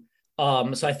 202.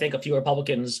 So I think a few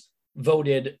Republicans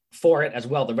voted for it as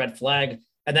well, the red flag.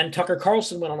 And then Tucker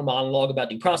Carlson went on a monologue about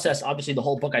due process. Obviously, the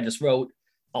whole book I just wrote,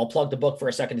 I'll plug the book for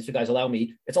a second if you guys allow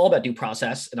me. It's all about due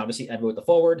process. And obviously, Ed wrote the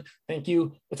forward. Thank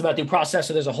you. It's about due process.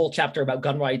 So there's a whole chapter about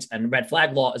gun rights, and red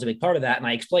flag law is a big part of that. And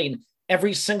I explain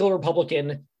every single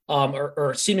Republican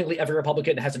or seemingly every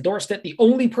Republican has endorsed it. The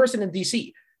only person in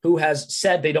D.C. who has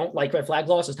said they don't like red flag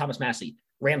laws is Thomas Massie.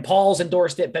 Rand Paul's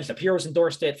endorsed it. Ben Shapiro's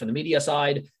endorsed it from the media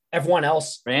side. Everyone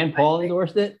else. Rand Paul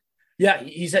endorsed it? Yeah,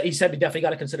 he said we definitely got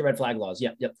to consider red flag laws.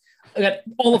 Yep. Again,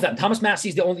 all of them. Thomas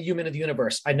Massie's the only human in the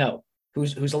universe I know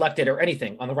who's elected or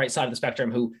anything on the right side of the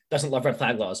spectrum who doesn't love red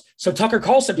flag laws. So Tucker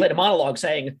Carlson played a monologue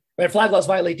saying red flag laws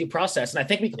violate due process. And I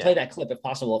think we can play that clip if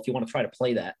possible, if you want to try to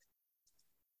play that.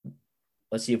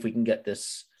 Let's see if we can get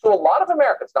this. So a lot of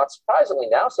Americans, not surprisingly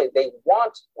now, say they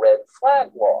want red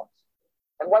flag laws.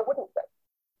 And why wouldn't they?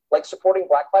 Like supporting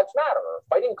Black Lives Matter, or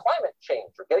fighting climate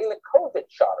change, or getting the COVID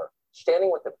shot, or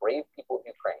standing with the brave people of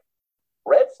Ukraine.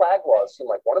 Red flag laws seem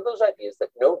like one of those ideas that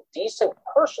no decent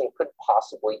person could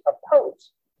possibly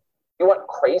oppose. You want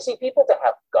crazy people to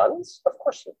have guns? Of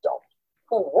course you don't.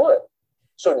 Who would?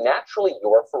 So naturally,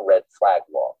 you're for red flag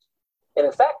laws. And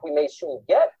in fact, we may soon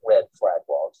get red flag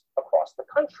laws across the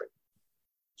country.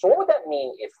 So what would that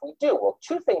mean if we do? Well,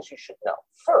 two things you should know.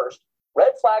 First,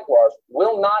 red flag laws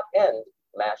will not end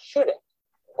mass shootings,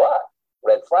 but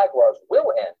red flag laws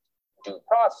will end due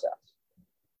process.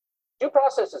 Due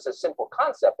process is a simple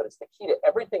concept, but it's the key to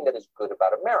everything that is good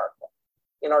about America.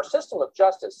 In our system of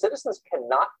justice, citizens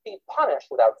cannot be punished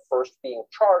without first being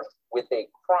charged with a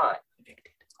crime.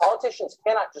 Politicians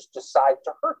cannot just decide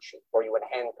to hurt you, throw you in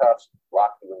handcuffs,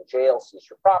 lock you in jail, seize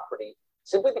your property,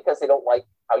 simply because they don't like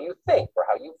how you think or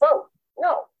how you vote.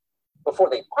 No. Before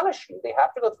they punish you, they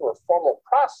have to go through a formal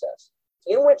process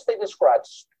in which they describe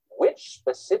which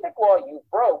specific law you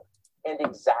broke and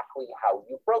exactly how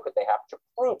you broke it. They have to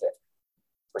prove it.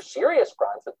 For serious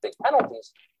crimes with big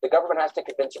penalties, the government has to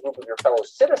convince a group of your fellow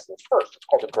citizens first. It's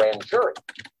called a grand jury.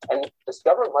 And this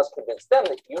government must convince them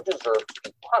that you deserve to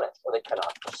be punished or they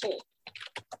cannot proceed.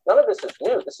 None of this is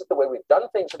new. This is the way we've done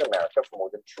things in America for more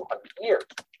than 200 years.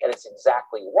 And it's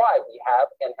exactly why we have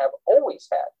and have always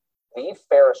had the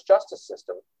fairest justice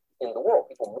system in the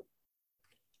world.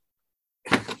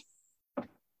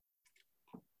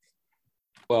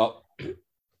 Well,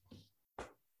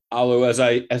 Alu, as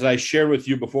I shared with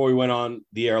you before we went on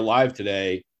the air live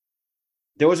today,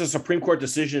 there was a Supreme Court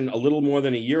decision a little more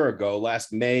than a year ago,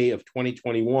 last May of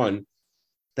 2021,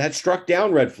 that struck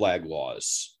down red flag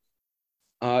laws.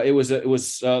 It was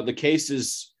the case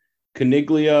is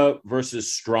Coniglia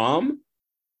versus Strom.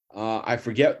 I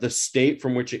forget the state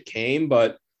from which it came,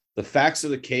 but the facts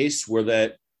of the case were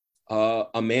that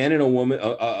a man and a woman,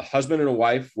 a husband and a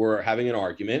wife, were having an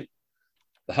argument.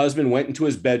 The husband went into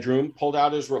his bedroom, pulled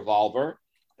out his revolver,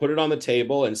 put it on the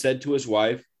table, and said to his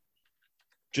wife,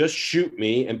 "Just shoot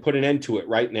me and put an end to it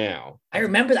right now." I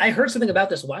remember, I heard something about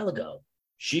this a while ago.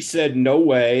 She said, "No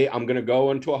way, I'm going to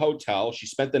go into a hotel." She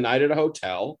spent the night at a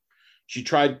hotel.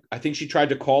 I think she tried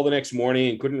to call the next morning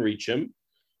and couldn't reach him.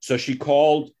 So she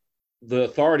called the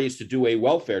authorities to do a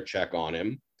welfare check on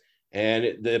him.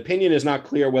 And the opinion is not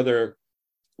clear whether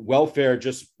welfare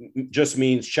just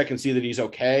means check and see that he's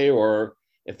okay, or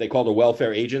if they called a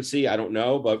welfare agency, I don't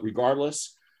know. But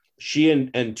regardless, she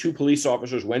and two police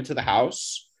officers went to the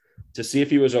house to see if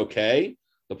he was okay.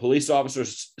 The police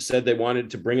officers said they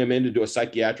wanted to bring him in to do a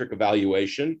psychiatric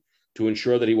evaluation to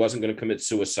ensure that he wasn't going to commit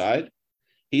suicide.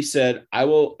 He said, "I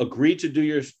will agree to do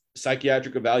your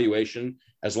psychiatric evaluation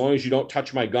as long as you don't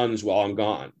touch my guns while I'm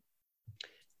gone."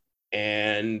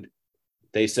 And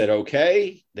they said,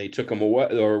 okay. They took him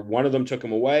away, or one of them took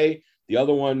him away. The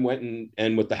other one went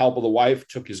and with the help of the wife,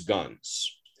 took his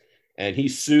guns. And he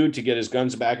sued to get his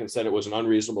guns back and said it was an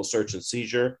unreasonable search and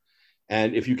seizure.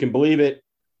 And if you can believe it,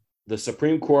 the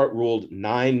Supreme Court ruled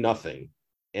 9-0.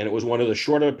 And it was one of the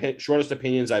shortest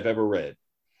opinions I've ever read.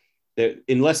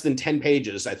 In less than 10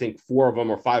 pages, I think 4 of them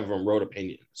or 5 of them wrote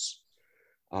opinions.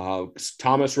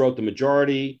 Thomas wrote the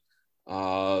majority.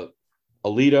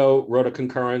 Alito wrote a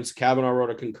concurrence. Kavanaugh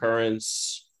wrote a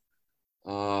concurrence.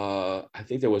 I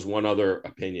think there was one other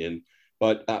opinion,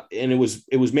 but and it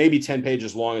was maybe 10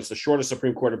 pages long. It's the shortest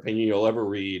Supreme Court opinion you'll ever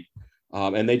read.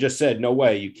 And they just said, "No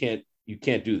way, you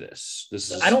can't do this."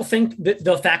 I don't think that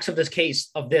the facts of this case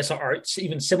are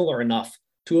even similar enough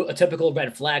to a typical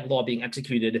red flag law being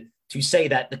executed to say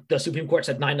that the Supreme Court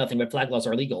said 9-0 red flag laws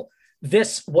are illegal.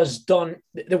 This was done.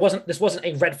 This wasn't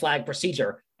a red flag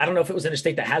procedure. I don't know if it was in a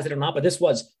state that has it or not, but this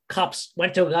was cops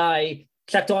went to a guy,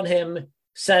 checked on him,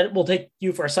 said, "We'll take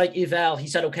you for a psych eval." He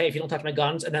said, "Okay, if you don't touch my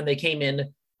guns." And then they came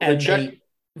in and they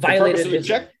violated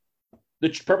the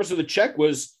purpose of the check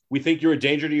was, we think you're a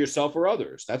danger to yourself or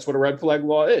others. That's what a red flag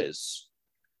law is.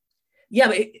 Yeah,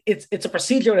 but it's a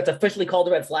procedure and it's officially called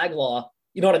a red flag law.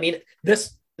 You know what I mean?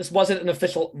 This wasn't an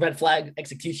official red flag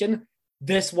execution.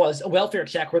 This was a welfare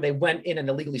check where they went in and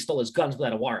illegally stole his guns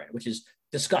without a warrant, which is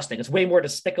disgusting. It's way more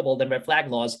despicable than red flag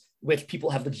laws, which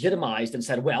people have legitimized and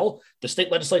said, well, the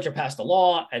state legislature passed a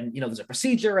law and, there's a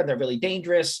procedure and they're really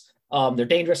dangerous. They're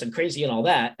dangerous and crazy and all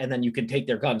that. And then you can take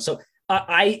their guns. So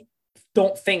I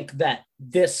don't think that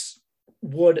this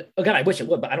would, again, I wish it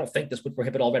would, but I don't think this would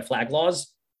prohibit all red flag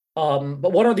laws.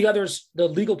 But what are the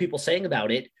legal people saying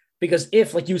about it? Because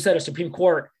if, like you said, a Supreme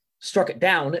Court struck it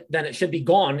down, then it should be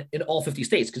gone in all 50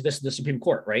 states because this is the Supreme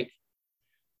Court, right?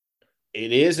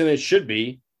 It is, and it should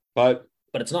be, but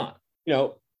it's not.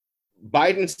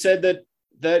 Biden said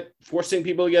that forcing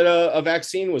people to get a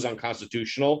vaccine was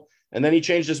unconstitutional. And then he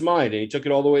changed his mind and he took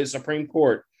it all the way to the Supreme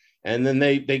Court. And then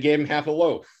they gave him half a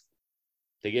loaf.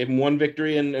 They gave him one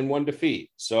victory and one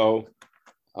defeat. So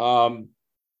why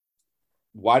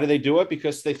do they do it?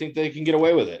 Because they think they can get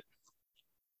away with it.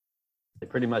 They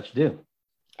pretty much do.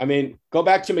 I mean, go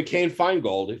back to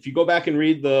McCain-Feingold. If you go back and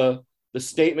read the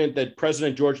statement that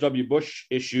President George W. Bush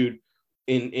issued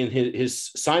in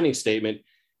his signing statement,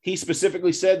 he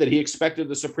specifically said that he expected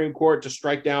the Supreme Court to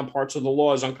strike down parts of the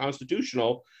law as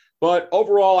unconstitutional. But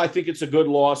overall, I think it's a good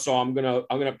law, so I'm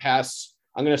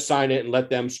gonna sign it and let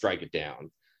them strike it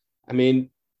down. I mean,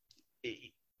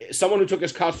 someone who took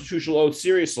his constitutional oath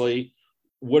seriously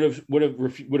would have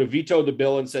vetoed the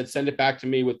bill and said, send it back to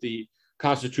me with the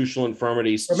constitutional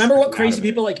infirmities. Remember what crazy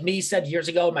people like me said years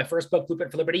ago in my first book,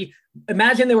 Blueprint for Liberty?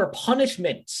 Imagine there were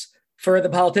punishments for the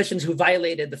politicians who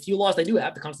violated the few laws they do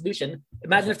have, the Constitution.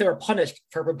 Imagine if they were punished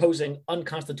for proposing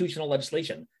unconstitutional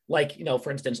legislation, like, for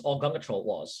instance, all gun control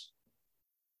laws.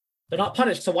 They're not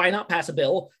punished, so why not pass a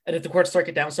bill? And if the courts strike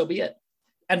it down, so be it.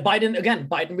 And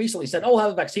Biden recently said, we'll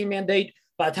have a vaccine mandate.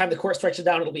 By the time the court strikes it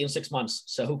down, it'll be in 6 months.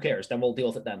 So who cares? Then we'll deal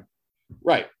with it then.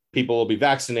 Right. People will be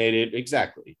vaccinated.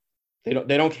 Exactly. They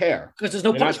don't care. Because there's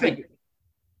no punishment.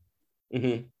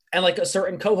 Mm-hmm. And like a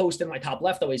certain co-host in my top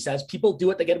left always says, people do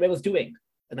what they get away with doing.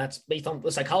 And that's based on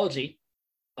the psychology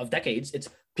of decades. It's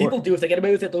people do if they get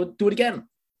away with it, they'll do it again.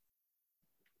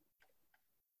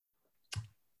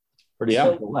 Pretty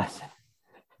simple lesson.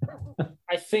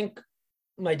 I think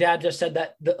my dad just said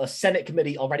that a Senate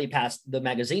committee already passed the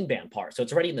magazine ban part. So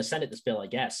it's already in the Senate, this bill, I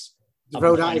guess.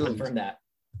 Rhode Island. Confirm that.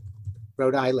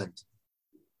 Rhode Island.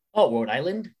 Oh, Rhode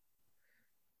Island?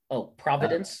 Oh,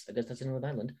 Providence. I guess that's in Rhode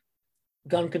Island.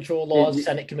 Gun control laws,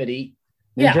 Senate committee.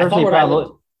 New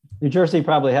Jersey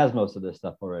probably has most of this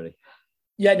stuff already.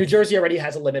 Yeah, New Jersey already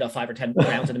has a limit of 5 or 10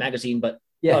 rounds in the magazine, but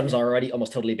guns are already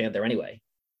almost totally banned there anyway.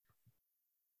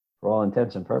 For all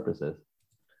intents and purposes.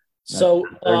 So,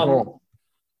 all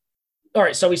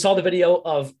right. So we saw the video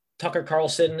of Tucker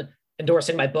Carlson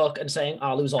endorsing my book and saying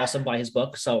Alu's awesome by his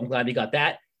book. So I'm glad we got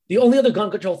that. The only other gun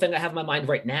control thing I have in my mind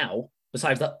right now,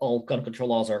 besides that all gun control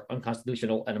laws are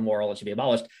unconstitutional and immoral and should be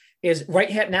abolished, is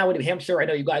right now in New Hampshire. I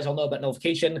know you guys all know about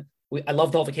nullification. I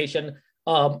love nullification.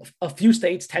 A few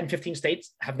states, 10, 15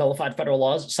 states have nullified federal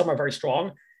laws. Some are very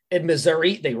strong. In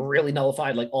Missouri, they really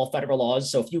nullified like all federal laws.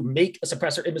 So if you make a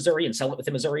suppressor in Missouri and sell it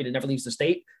within Missouri and it never leaves the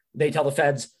state, they tell the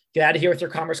feds, get out of here with your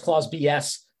Commerce Clause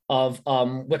BS of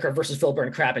Wicker versus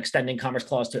Filburn crap, extending Commerce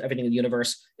Clause to everything in the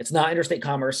universe. It's not interstate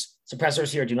commerce.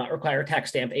 Suppressors here do not require tax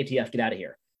stamp ATF. Get out of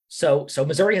here. So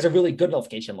Missouri has a really good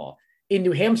nullification law. In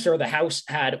New Hampshire, the House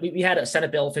we had a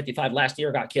Senate Bill 55 last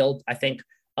year, got killed, I think,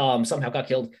 somehow got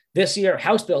killed. This year,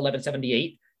 House Bill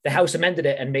 1178, the House amended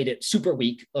it and made it super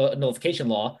weak, nullification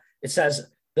law. It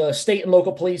says the state and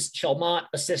local police shall not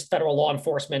assist federal law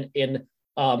enforcement in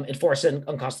enforcing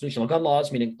unconstitutional gun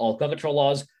laws, meaning all gun control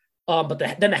laws. But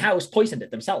then the House poisoned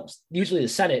it themselves. Usually the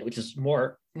Senate, which is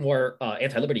more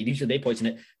anti-liberty, usually they poison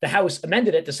it. The House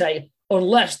amended it to say,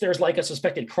 unless there's like a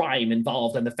suspected crime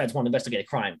involved and the feds want to investigate a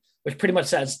crime, which pretty much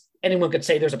says anyone could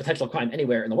say there's a potential crime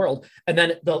anywhere in the world. And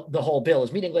then the whole bill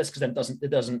is meaningless because then it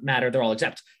doesn't matter. They're all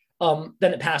exempt.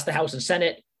 Then it passed the House and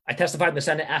Senate. I testified in the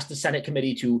Senate, asked the Senate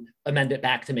committee to amend it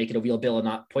back to make it a real bill and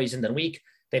not poisoned and weak.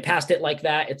 They passed it like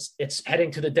that. It's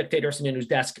heading to the dictator Sununu's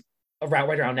desk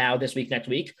right around now, this week, next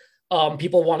week.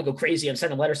 People want to go crazy and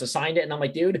send them letters to sign it. And I'm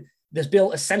like, dude, this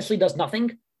bill essentially does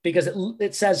nothing because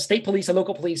it says state police and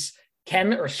local police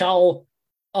can or shall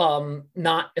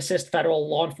not assist federal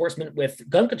law enforcement with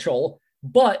gun control,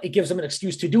 but it gives them an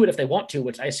excuse to do it if they want to,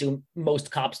 which I assume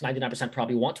most cops, 99%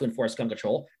 probably want to enforce gun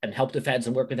control and help the feds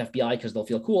and work with FBI because they'll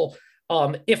feel cool.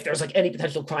 If there's like any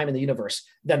potential crime in the universe,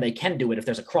 then they can do it if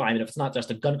there's a crime and if it's not just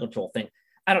a gun control thing.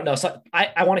 I don't know. So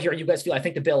I want to hear how you guys feel. I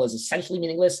think the bill is essentially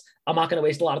meaningless. I'm not going to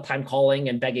waste a lot of time calling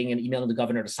and begging and emailing the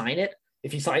governor to sign it.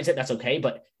 If he signs it, that's okay.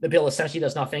 But the bill essentially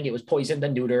does nothing. It was poisoned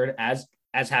and neutered as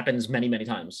happens many, many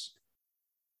times.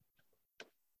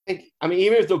 I mean,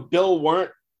 even if the bill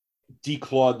weren't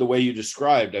declawed the way you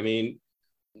described, I mean,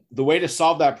 the way to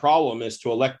solve that problem is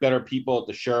to elect better people at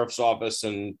the sheriff's office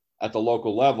and at the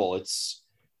local level.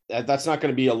 That's not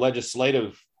going to be a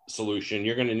legislative solution.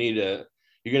 You're going to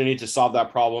need to solve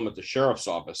that problem at the sheriff's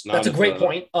office. That's a great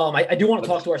point. I do want to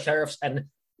talk to our sheriffs and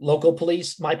local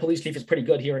police. My police chief is pretty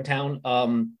good here in town.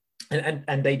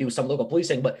 And they do some local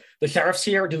policing, but the sheriffs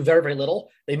here do very, very little.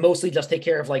 They mostly just take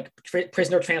care of like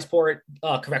prisoner transport,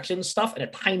 corrections stuff, and a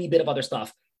tiny bit of other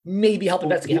stuff. Maybe help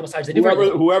investigate homicides. They do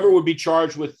whoever would be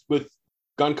charged with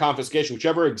gun confiscation,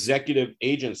 whichever executive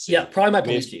agency. Yeah, probably my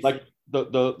police chief. Like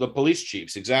the police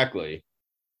chiefs, exactly.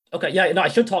 Okay, yeah, no, I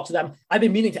should talk to them. I've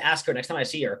been meaning to ask her next time I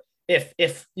see her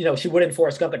if she would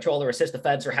enforce gun control or assist the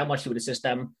feds, or how much she would assist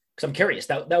them. Because I'm curious.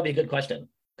 That would be a good question.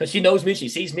 Because she knows me, she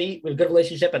sees me, we have a good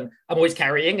relationship, and I'm always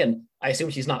carrying, and I assume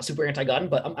she's not super anti-gun,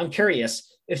 but I'm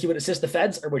curious if she would assist the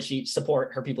feds or would she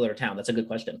support her people in her town. That's a good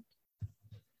question.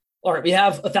 All right, we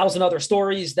have 1,000 other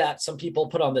stories that some people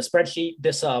put on the spreadsheet,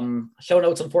 this show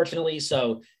notes, unfortunately.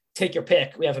 So take your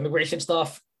pick. We have immigration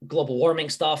stuff, global warming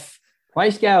stuff.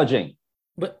 Price gouging.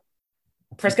 But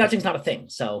price gouging is not a thing.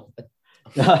 So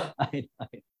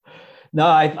No,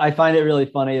 I find it really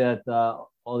funny that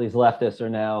all these leftists are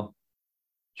now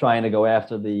trying to go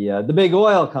after the big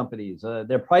oil companies.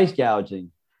 They're price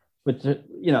gouging. But,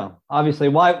 obviously,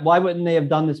 why wouldn't they have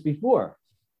done this before?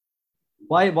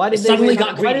 Why did they suddenly wait?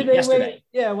 Got greedy yesterday.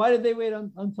 Why did they wait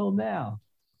until now?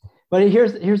 But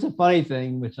here's the funny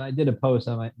thing, which I did a post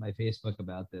on my Facebook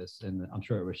about this, and I'm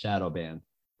sure it was shadow banned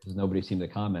because nobody seemed to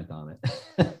comment on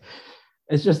it.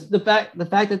 It's just the fact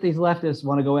that these leftists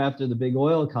want to go after the big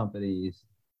oil companies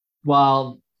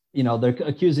while they're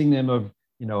accusing them of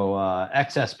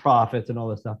excess profits and all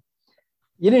this stuff.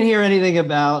 You didn't hear anything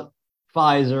about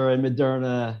Pfizer and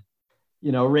Moderna,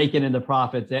 raking in the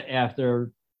profits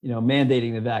after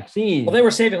mandating the vaccine. Well, they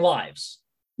were saving lives.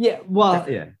 Yeah, well,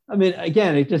 yeah. I mean,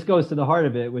 again, it just goes to the heart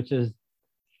of it, which is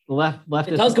the leftists.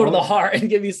 It does go to the heart and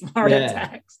give you some heart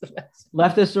attacks.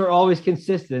 Leftists are always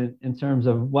consistent in terms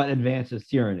of what advances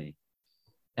tyranny.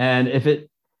 And if it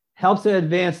helps to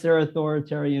advance their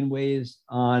authoritarian ways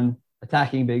on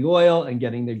attacking big oil and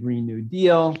getting the Green New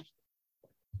Deal,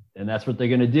 then that's what they're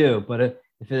going to do. But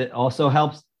if it also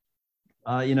helps,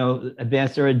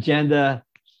 advance their agenda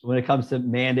when it comes to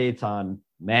mandates on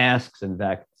masks and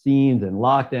vaccines and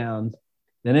lockdowns,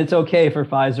 then it's okay for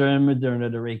Pfizer and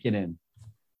Moderna to rake it in.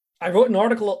 I wrote an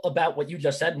article about what you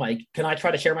just said, Mike. Can I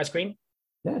try to share my screen?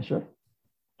 Yeah, sure.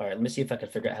 All right, let me see if I can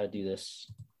figure out how to do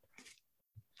this.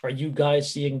 Are you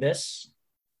guys seeing this?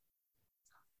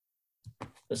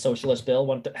 The socialist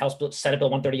bill, House Bill, Senate Bill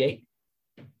 138.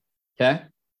 Okay.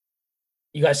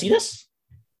 You guys see this?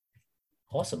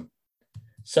 Awesome.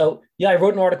 So, I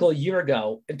wrote an article a year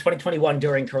ago in 2021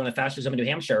 during Corona fascism in New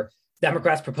Hampshire.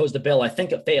 Democrats proposed a bill. I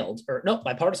think it failed,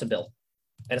 bipartisan bill.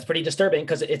 And it's pretty disturbing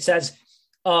because it says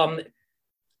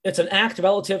it's an act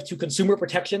relative to consumer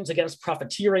protections against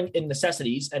profiteering in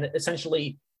necessities. And it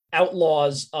essentially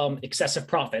outlaws excessive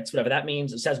profits, whatever that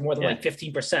means. It says more than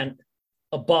 15%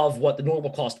 above what the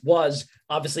normal cost was.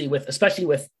 Obviously, especially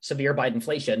with severe Biden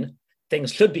inflation,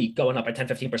 things should be going up by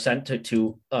 10-15%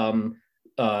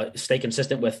 to stay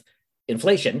consistent with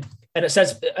inflation. And it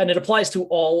says, and it applies to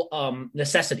all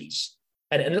necessities.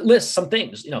 And it lists some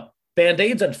things,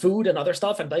 Band-Aids and food and other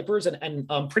stuff and diapers and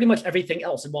pretty much everything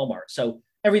else in Walmart. So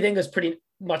everything is pretty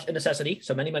much a necessity.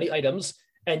 So many items.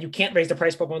 And you can't raise the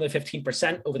price by more than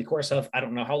 15% over the course of, I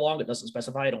don't know how long. It doesn't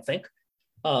specify, I don't think.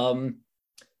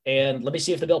 And let me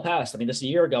see if the bill passed. I mean, this is a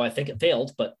year ago. I think it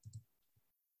failed, but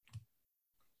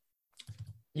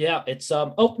yeah, it's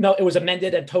it was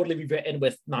amended and totally rewritten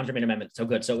with non-germane amendments. So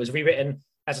good. So it was rewritten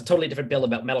as a totally different bill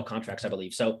about metal contracts, I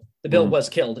believe. So the bill was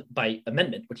killed by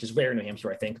amendment, which is rare in New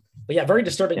Hampshire, I think. But yeah, very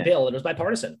disturbing bill. It was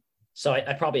bipartisan. So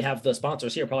I probably have the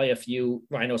sponsors here, probably a few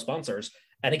Rhino sponsors.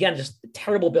 And again, just a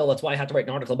terrible bill. That's why I had to write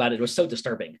an article about it. It was so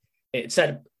disturbing. It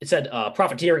said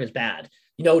profiteering is bad.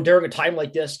 During a time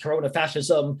like this, Corona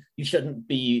fascism, you shouldn't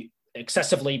be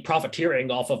excessively profiteering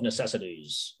off of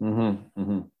necessities. Mm-hmm,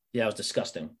 mm-hmm. Yeah, it was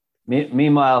disgusting.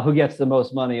 Meanwhile, who gets the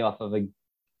most money off of a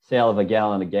sale of a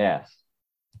gallon of gas?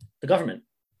 The government.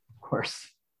 Of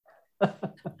course.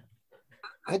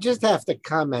 I just have to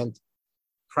comment,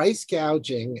 price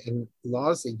gouging and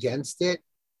laws against it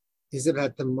is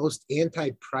about the most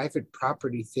anti-private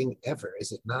property thing ever,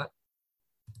 is it not?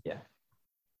 Yeah.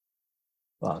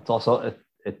 Well, it's also,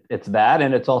 it's that,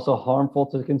 and it's also harmful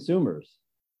to consumers.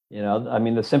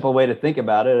 The simple way to think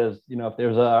about it is, if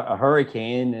there's a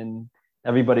hurricane and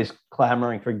everybody's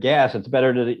clamoring for gas, it's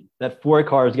better that 4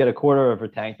 cars get a quarter of a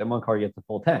tank than 1 car gets a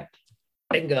full tank.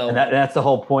 Bingo. And that's the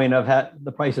whole point of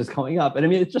the prices going up.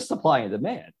 And it's just supply and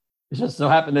demand. It just so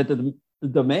happened that the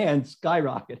demand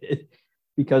skyrocketed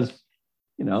because,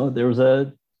 there was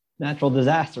a natural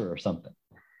disaster or something.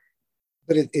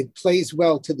 But it plays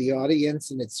well to the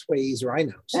audience and it sways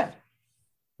rhinos. Yeah.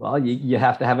 Well, you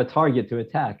have to have a target to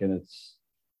attack, and it's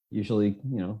usually,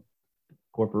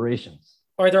 corporations.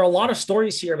 All right, there are a lot of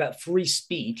stories here about free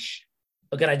speech.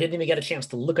 Again, I didn't even get a chance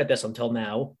to look at this until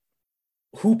now.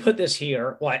 Who put this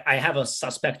here? Well, I have a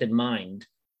suspect in mind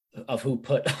of who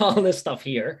put all this stuff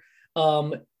here.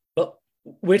 But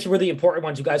which were the important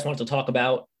ones you guys want to talk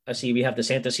about? I see we have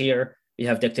DeSantis here. We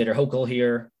have Dictator Hochul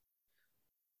here.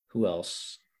 Who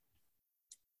else?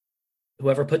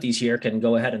 whoever put these here can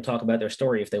go ahead and talk about their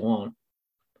story if they want.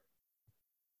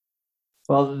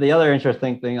 Well, the other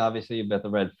interesting thing, obviously, about the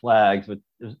red flags, which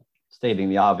is stating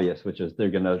the obvious, which is they're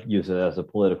going to use it as a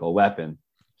political weapon.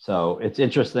 So it's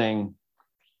interesting,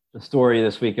 the story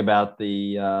this week about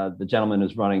the gentleman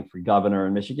who's running for governor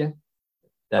in Michigan,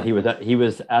 that he was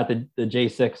at the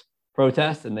J6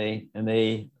 protest and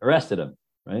they arrested him,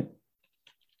 right?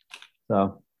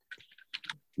 So,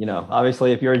 you know,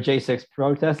 obviously, if you're a J6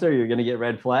 protester, you're going to get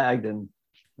red flagged and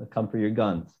they'll come for your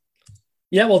guns.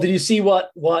 Yeah, well, did you see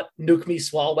what Nuke Me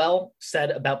Swalwell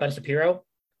said about Ben Shapiro?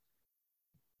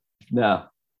 No.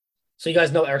 So you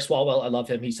guys know Eric Swalwell. I love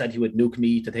him. He said he would nuke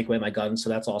me to take away my guns. So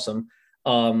that's awesome.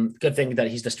 Good thing that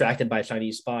he's distracted by a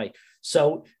Chinese spy.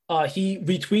 So he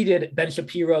retweeted Ben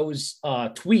Shapiro's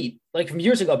tweet. Like from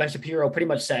years ago, Ben Shapiro pretty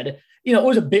much said, you know, it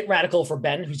was a bit radical for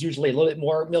Ben, who's usually a little bit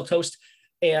more milquetoast.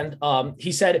 And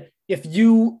he said, if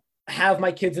you have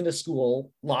my kids in a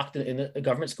school, locked in a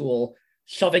government school,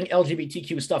 shoving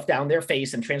LGBTQ stuff down their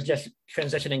face and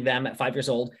transitioning them at 5 years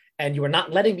old, and you are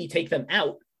not letting me take them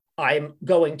out, I'm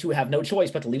going to have no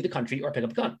choice but to leave the country or pick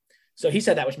up a gun. So he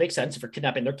said that, which makes sense for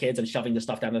kidnapping their kids and shoving the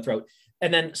stuff down their throat.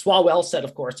 And then Swalwell said,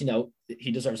 of course, you know,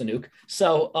 he deserves a nuke.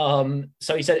 So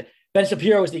he said, Ben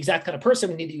Shapiro is the exact kind of person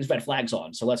we need to use red flags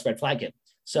on. So let's red flag him.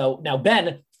 So now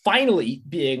Ben, finally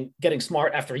getting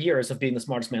smart after years of being the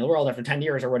smartest man in the world, after 10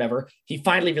 years or whatever, he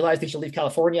finally realized he should leave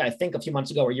California. I think a few months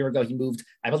ago or a year ago, he moved,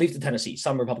 I believe, to Tennessee,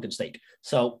 some Republican state.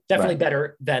 So definitely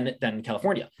better than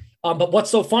California. But what's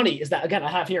so funny is that, again,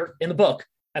 I have here in the book,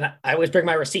 and I always bring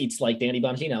my receipts like Danny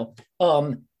Bongino.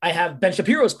 I have Ben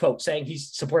Shapiro's quote saying he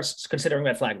supports considering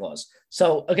red flag laws.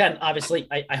 So again, obviously,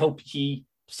 I hope he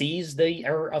sees the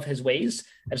error of his ways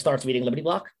and starts reading Liberty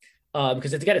Block.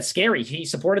 Because it's scary. He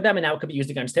supported them, and now it could be used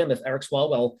against him if Eric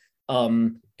Swalwell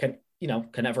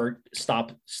can ever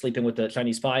stop sleeping with the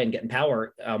Chinese spy and get in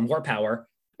power, more power,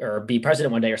 or be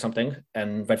president one day or something,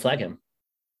 and red flag him.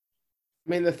 I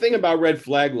mean, the thing about red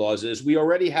flag laws is we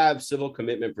already have civil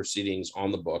commitment proceedings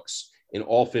on the books in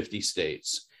all 50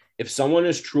 states. If someone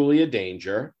is truly a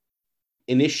danger,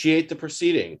 initiate the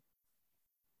proceeding,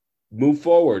 move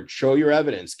forward, show your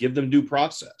evidence, give them due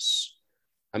process.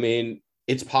 I mean,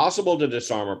 it's possible to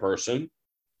disarm a person,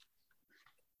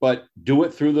 but do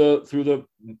it through the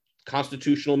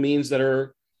constitutional means that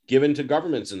are given to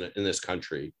governments in this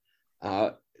country.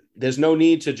 There's no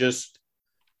need to just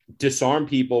disarm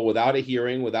people without a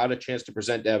hearing, without a chance to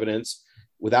present evidence,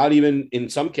 without even, in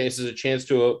some cases, a chance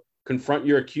to confront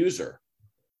your accuser.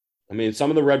 I mean, some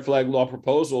of the red flag law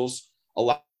proposals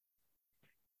allow.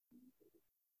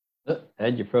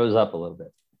 Ed, you froze up a little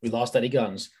bit. We lost Eddie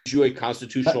Guns. You a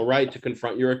constitutional right to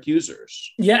confront your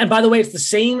accusers. Yeah, and by the way, it's the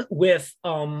same with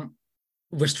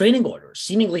restraining orders.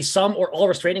 Seemingly, some or all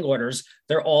restraining orders,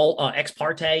 they're all ex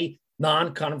parte,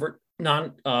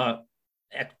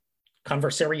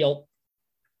 conversarial.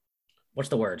 What's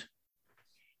the word?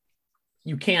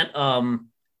 You can't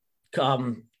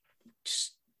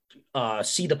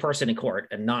see the person in court,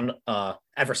 and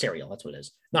non-adversarial. That's what it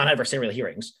is. Non-adversarial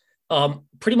hearings.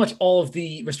 Pretty much all of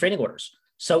the restraining orders.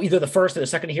 So either the first or the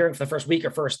second hearing for the first week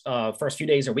or first few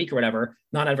days or week or whatever,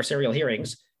 non-adversarial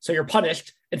hearings. So you're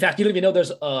punished. In fact, you don't even know there's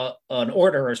an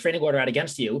order or a restraining order out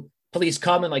against you. Police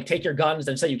come and take your guns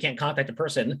and say you can't contact a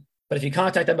person. But if you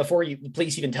contact them before the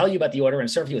police even tell you about the order and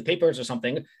serve you with papers or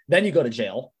something, then you go to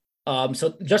jail.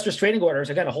 So just restraining orders,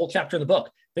 again, a whole chapter in the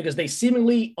book, because they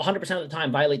seemingly 100% of the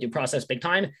time violate due process big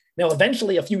time. Now,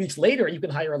 eventually, a few weeks later, you can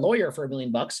hire a lawyer for $1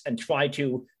 million and try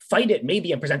to fight it,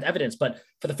 maybe, and present evidence. But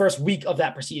for the first week of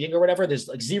that proceeding or whatever, there's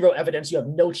zero evidence. You have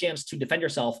no chance to defend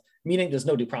yourself, meaning there's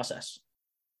no due process.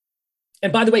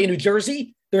 And by the way, in New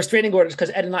Jersey, the restraining orders, because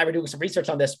Ed and I were doing some research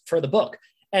on this for the book.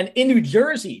 And in New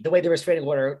Jersey, the way the restraining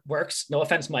order works, no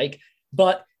offense, Mike,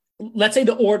 but let's say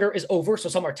the order is over. So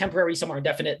some are temporary, some are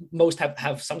indefinite. Most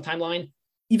have some timeline.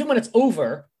 Even when it's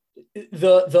over,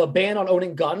 the ban on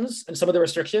owning guns and some of the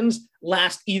restrictions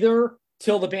last either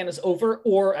till the ban is over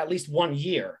or at least 1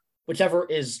 year, whichever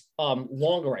is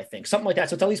longer, I think, something like that.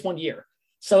 So it's at least 1 year.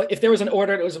 So if there was an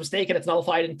order and it was a mistake and it's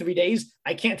nullified in 3 days,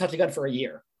 I can't touch a gun for a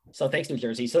year. So thanks, New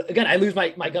Jersey. So again, I lose my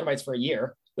gun rights for a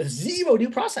year with zero due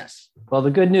process. Well,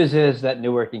 the good news is that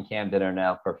Newark and Camden are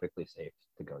now perfectly safe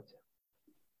to go to.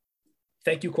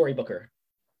 Thank you, Cory Booker.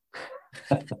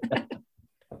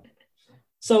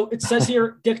 So it says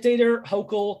here, Dictator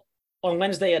Hochul on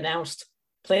Wednesday announced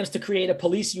plans to create a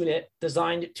police unit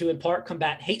designed to in part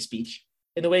combat hate speech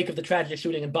in the wake of the tragic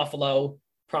shooting in Buffalo,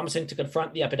 promising to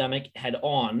confront the epidemic head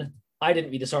on. I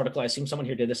didn't read this article. I assume someone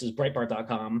here did. This is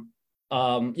Breitbart.com.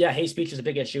 Yeah, hate speech is a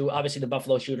big issue. Obviously, the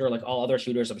Buffalo shooter, like all other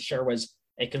shooters, I'm sure was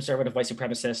a conservative white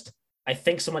supremacist. I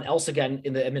think someone else again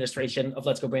in the administration of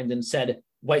Let's Go Brandon said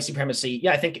white supremacy.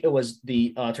 Yeah, I think it was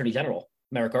the Attorney General,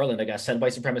 Merrick Garland, I guess, said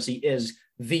white supremacy is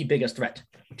the biggest threat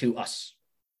to us.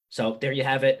 So there you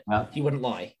have it. Yeah. He wouldn't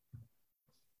lie.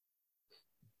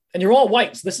 And you're all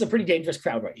white, so this is a pretty dangerous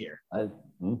crowd right here.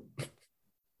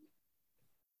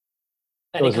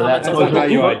 Any comments?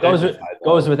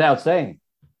 Goes without saying.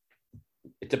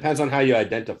 It depends on how you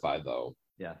identify, though.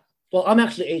 Yeah. Well, I'm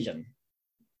actually Asian,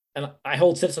 and I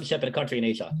hold citizenship in a country in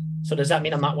Asia. So does that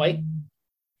mean I'm not white?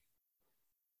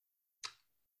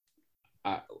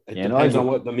 It depends on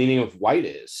what the meaning of white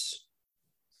is.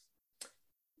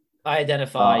 I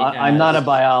identify. I'm not a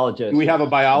biologist. Do we have a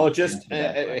biologist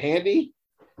handy?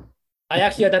 I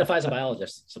actually identify as a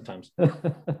biologist sometimes.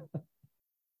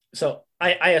 So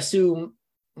I assume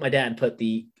my dad put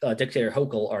the Dictator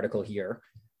Hochul article here.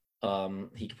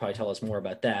 He could probably tell us more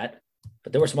about that.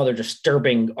 But there were some other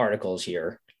disturbing articles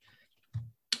here.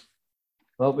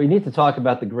 Well, we need to talk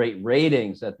about the great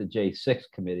ratings that the J6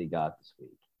 committee got this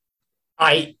week.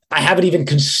 I haven't even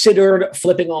considered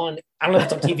flipping on. I don't know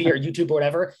if it's on TV or YouTube or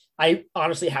whatever. I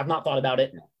honestly have not thought about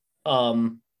it.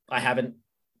 I haven't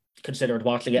considered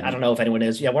watching it. I don't know if anyone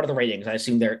is. Yeah, what are the ratings? I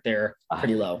assume they're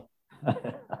pretty low.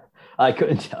 I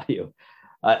couldn't tell you.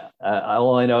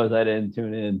 All I know is I didn't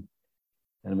tune in,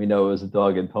 and we know it was a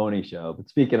dog and pony show. But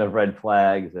speaking of red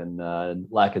flags and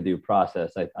lack of due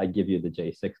process, I give you the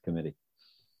J6 committee.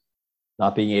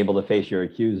 Not being able to face your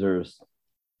accusers,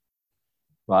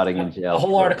 rotting in jail. A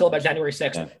whole article about January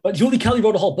 6th. Yeah. But Julie Kelly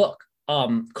wrote a whole book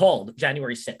called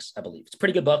January 6th, I believe. It's a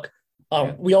pretty good book.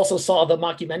 We also saw the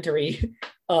mockumentary.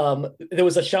 There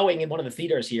was a showing in one of the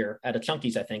theaters here at a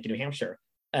Chunky's, I think, in New Hampshire.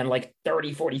 And like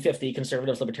 30, 40, 50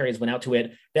 conservatives, libertarians went out to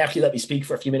it. They actually let me speak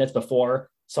for a few minutes before.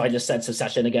 So I just said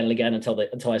secession again and again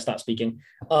until I stopped speaking.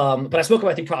 But I spoke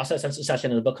about due process and secession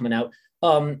in the book coming out.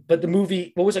 But the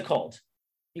movie, what was it called?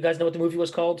 You guys know what the movie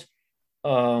was called?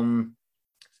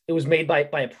 It was made by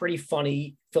a pretty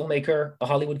funny filmmaker, a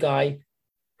Hollywood guy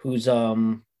who's, I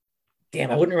wouldn't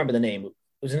remember the name. It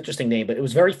was an interesting name, but it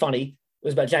was very funny. It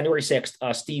was about January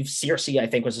 6th. Steve Searcy, I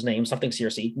think was his name, something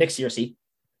Searcy, Nick Searcy.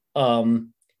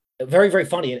 Very, very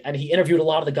funny. And he interviewed a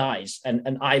lot of the guys,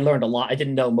 and I learned a lot. I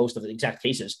didn't know most of the exact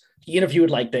cases. He interviewed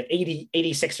like the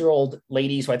 86-year-old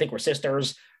ladies who I think were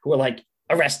sisters who were like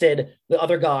arrested. The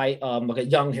other guy, like a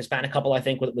young Hispanic couple, I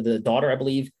think, with a daughter, I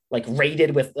believe, like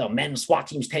raided with men, SWAT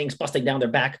teams, tanks busting down their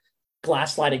back,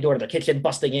 glass sliding door to their kitchen,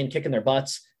 busting in, kicking their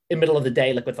butts in the middle of the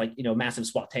day, like with massive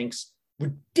SWAT tanks.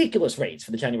 Ridiculous raids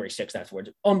for the January 6th afterwards.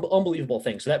 Unbelievable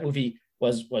thing. So that movie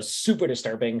was super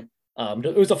disturbing.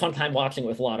 It was a fun time watching it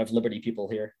with a lot of Liberty people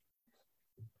here.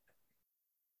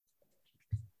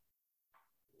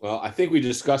 Well, I think we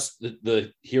discussed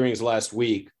the hearings last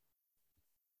week.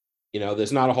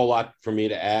 There's not a whole lot for me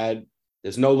to add.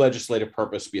 There's no legislative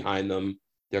purpose behind them.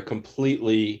 They're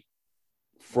completely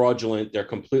fraudulent. They're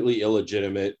completely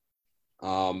illegitimate.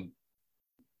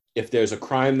 If there's a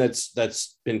crime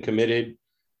that's been committed,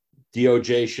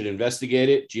 DOJ should investigate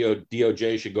it.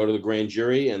 DOJ should go to the grand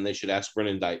jury and they should ask for an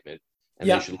indictment, and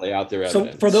they should lay out their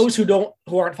evidence. So for those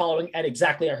who aren't following Ed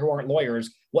exactly, or who aren't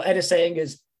lawyers, what Ed is saying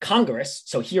is Congress,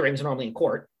 so hearings are normally in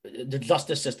court, the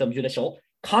justice system, judicial,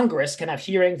 Congress can have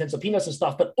hearings and subpoenas and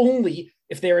stuff, but only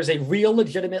if there is a real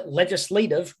legitimate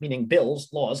legislative, meaning bills,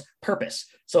 laws, purpose.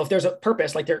 So if there's a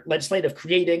purpose, like they're legislative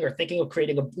creating or thinking of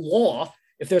creating a law,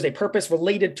 if there's a purpose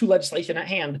related to legislation at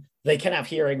hand, they can have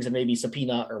hearings and maybe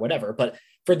subpoena or whatever. But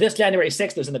for this January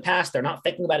 6th, as in the past, they're not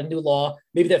thinking about a new law.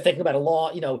 Maybe they're thinking about a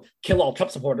law, kill all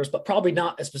Trump supporters, but probably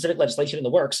not a specific legislation in the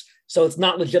works. So it's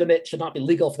not legitimate, should not be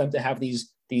legal for them to have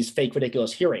these fake,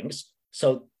 ridiculous hearings.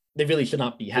 So they really should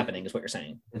not be happening, is what you're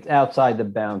saying. It's outside the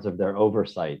bounds of their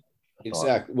oversight.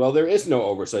 Exactly. Well, there is no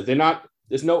oversight.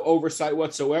 There's no oversight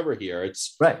whatsoever here.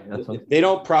 It's right. They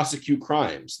don't prosecute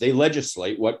crimes. They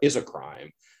legislate what is a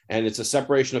crime. And it's a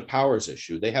separation of powers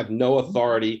issue. They have no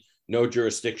authority, no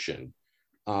jurisdiction.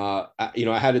 I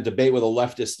had a debate with a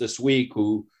leftist this week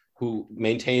who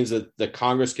maintains that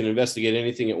Congress can investigate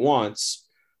anything it wants.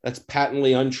 That's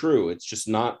patently untrue. It's just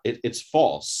not, it's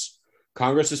false.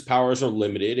 Congress's powers are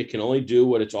limited. It can only do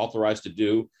what it's authorized to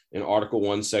do in Article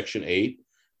 1, Section 8.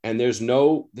 And there's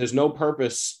no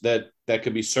purpose that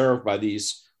could be served by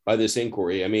this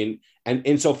inquiry. I mean, and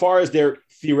insofar as there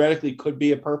theoretically could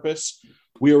be a purpose,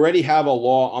 we already have a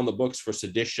law on the books for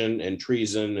sedition and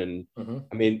treason. And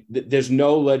I mean, there's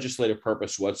no legislative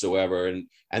purpose whatsoever.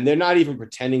 And they're not even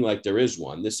pretending like there is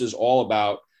one. This is all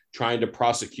about trying to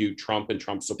prosecute Trump and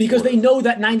Trump supporters. Because they know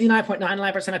that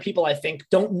 99.99% of people, I think,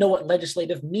 don't know what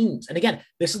legislative means. And again,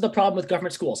 this is the problem with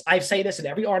government schools. I say this in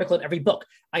every article, in every book.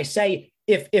 I say,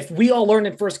 if we all learn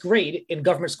in first grade in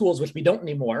government schools, which we don't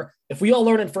anymore, if we all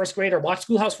learn in first grade or watch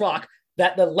Schoolhouse Rock,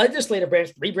 that the legislative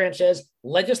branch, 3 branches,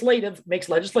 legislative makes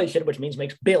legislation, which means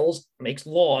makes bills, makes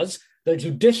laws. The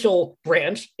judicial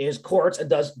branch is courts and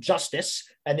does justice,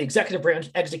 and the executive branch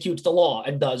executes the law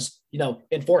and does,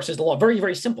 enforces the law. Very,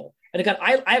 very simple. And again,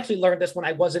 I actually learned this when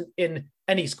I wasn't in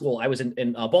any school. I was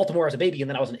in Baltimore as a baby, and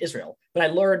then I was in Israel. But I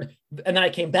learned, and then I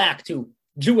came back to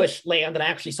Jewish land, and I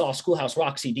actually saw a Schoolhouse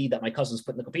Rock CD that my cousins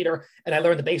put in the computer, and I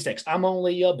learned the basics. I'm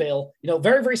only a bill,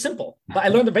 very, very simple. But I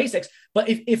learned the basics. But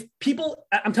if people,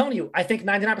 I'm telling you, I think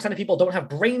 99% of people don't have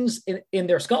brains in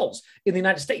their skulls in the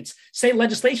United States. Say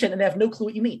legislation, and they have no clue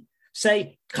what you mean.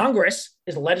 Say Congress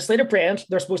is the legislative branch.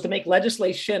 They're supposed to make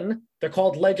legislation. They're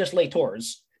called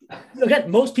legislators.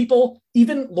 Again, most people,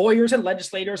 even lawyers and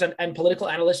legislators and political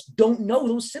analysts, don't know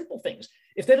those simple things.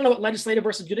 If they don't know what legislative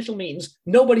versus judicial means,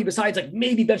 nobody besides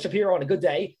maybe Ben Shapiro on a good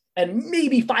day and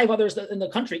maybe 5 others in the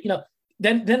country,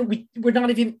 then we're not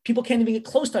even, people can't even get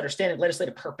close to understanding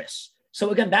legislative purpose.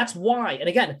 So again, that's why, and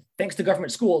again, thanks to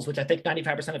government schools, which I think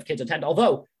 95% of kids attend,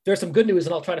 although there's some good news,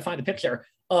 and I'll try to find a picture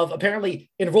of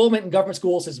apparently enrollment in government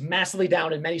schools is massively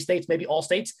down in many states, maybe all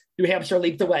states. New Hampshire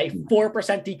leads the way,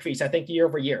 4% decrease, I think, year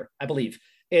over year, I believe,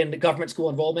 in government school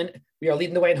enrollment. We are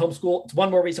leading the way in homeschool. It's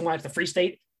one more reason why it's the free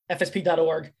state,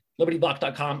 fsp.org,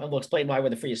 libertyblock.com, and we'll explain why we're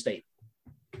the freest state.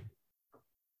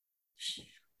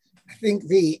 I think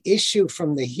the issue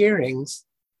from the hearings,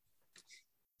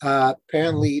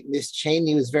 apparently Ms.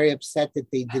 Cheney was very upset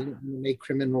that they didn't make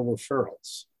criminal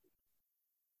referrals.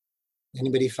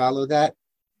 Anybody follow that?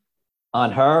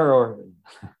 On her or?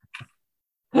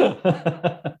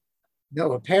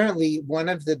 No, apparently one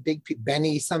of the big,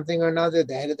 Benny something or another,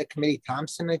 the head of the committee,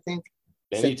 Thompson, I think.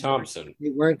 Benny Thompson.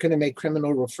 They weren't going to make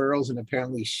criminal referrals, and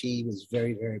apparently she was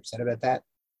very, very upset about that.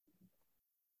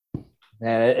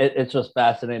 Man, it's just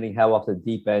fascinating how off the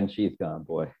deep end she's gone,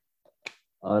 boy.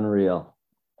 Unreal.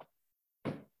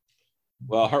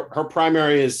 Well, her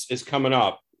primary is coming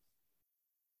up.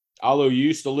 Alu, you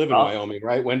used to live in Wyoming,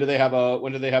 right? When do they have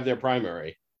their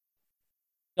primary?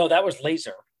 No, that was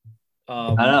laser.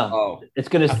 I know. Oh. It's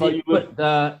going to see.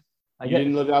 You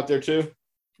didn't live out there too?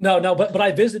 No, but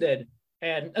I visited,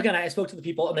 and again, I spoke to the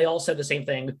people, and they all said the same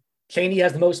thing. Cheney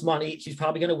has the most money. She's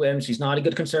probably going to win. She's not a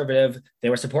good conservative. They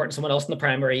were supporting someone else in the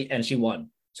primary, and she won.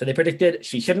 So they predicted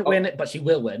she shouldn't win, but she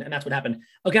will win, and that's what happened.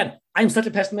 Again, I'm such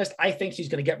a pessimist. I think she's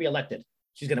going to get reelected.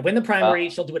 She's going to win the primary.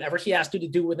 She'll do whatever she has to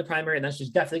do in the primary, and then she's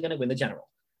definitely going to win the general.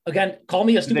 Again, call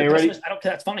me a stupid pessimist. I don't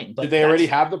care. That's fine. But did they already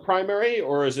have the primary,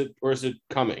 or is it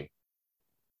coming?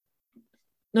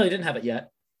 No, they didn't have it yet.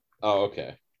 Oh,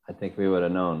 okay. I think we would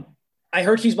have known. I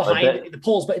heard she's behind the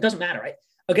polls, but it doesn't matter, right?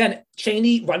 Again,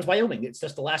 Cheney runs Wyoming. It's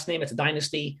just the last name. It's a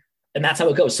dynasty, and that's how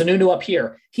it goes. Sununu up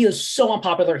here, he is so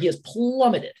unpopular. He has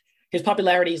plummeted. His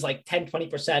popularity is like 10,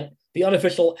 20%. The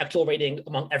unofficial actual rating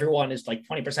among everyone is like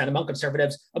 20%. Among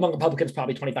conservatives, among Republicans,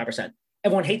 probably 25%.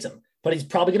 Everyone hates him, but he's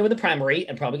probably going to win the primary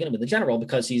and probably going to win the general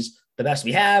because he's the best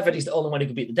we have, and he's the only one who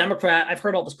could beat the Democrat. I've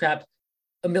heard all this crap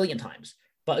a million times.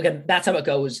 But again, that's how it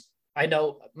goes. I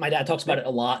know my dad talks about it a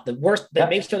lot. The worst, they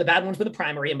make sure the bad ones for the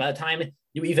primary, and by the time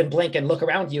you even blink and look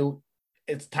around you,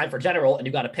 it's time for general, and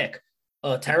you got to pick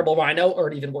a terrible rhino or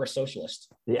an even worse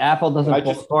socialist. The apple doesn't. I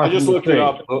just looked it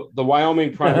up. The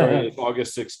Wyoming primary is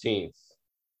August 16th.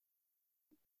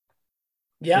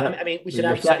 Yeah, I mean, we should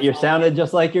You're sounded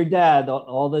just like your dad.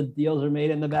 All the deals are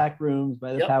made in the back rooms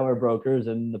by the power brokers,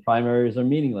 and the primaries are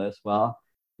meaningless. Well,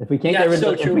 if we can't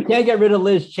get rid of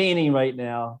Liz Cheney right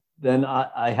now, then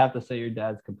I have to say your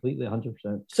dad's completely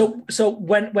 100%. So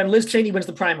when Liz Cheney wins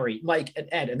the primary, Mike and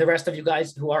Ed and the rest of you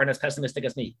guys who aren't as pessimistic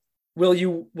as me, will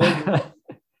you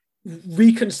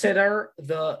reconsider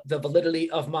the validity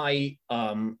of my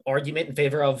argument in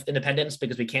favor of independence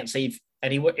because we can't save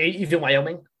anyone, even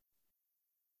Wyoming?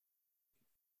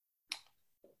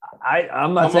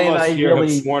 I'm not saying I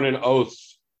really have sworn an oath,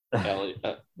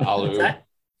 Alu.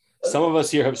 Some of us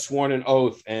here have sworn an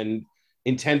oath and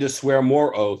intend to swear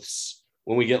more oaths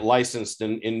when we get licensed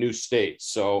in new states.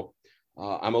 So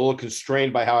I'm a little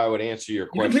constrained by how I would answer your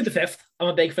question. You can plead the fifth. I'm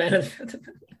a big fan of it.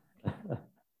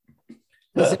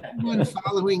 Is anyone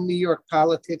following New York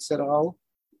politics at all?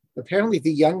 Apparently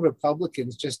the young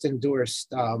Republicans just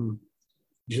endorsed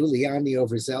Giuliani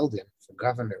over Zeldin for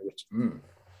governor.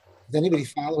 Is anybody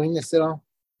following this at all?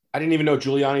 I didn't even know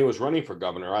Giuliani was running for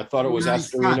governor. I thought it was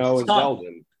Astorino and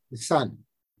Zeldin. His son.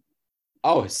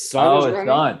 Oh, his son is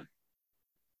running?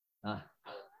 Son.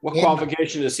 What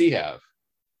qualification does he have?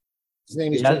 His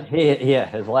name is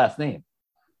his last name.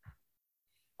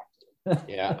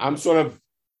 Yeah, I'm sort of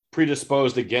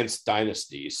predisposed against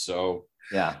dynasties, so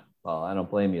yeah. Well, I don't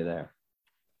blame you there.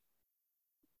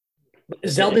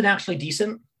 Is Zeldin actually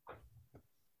decent?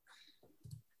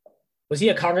 Was he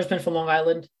a congressman from Long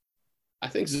Island? I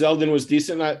think Zeldin was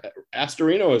decent.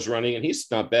 Astorino is running, and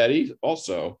he's not bad. He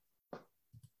also.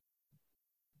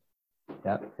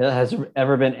 Yeah. Has there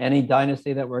ever been any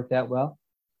dynasty that worked out well?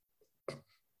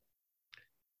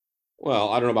 Well,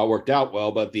 I don't know about worked out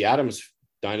well, but the Adams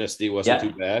dynasty wasn't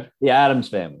too bad. The Adams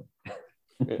family.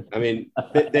 I mean,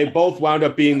 they both wound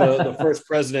up being the first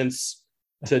presidents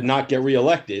to not get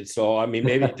reelected. So, I mean,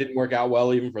 maybe it didn't work out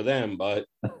well even for them, but.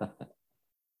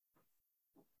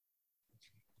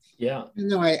 Yeah.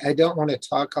 No, I don't want to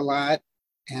talk a lot.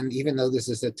 And even though this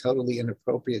is a totally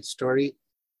inappropriate story,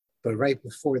 but right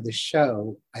before the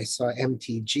show, I saw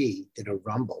MTG did a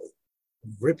Rumble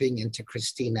ripping into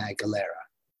Christina Aguilera.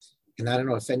 And I don't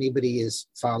know if anybody is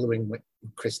following what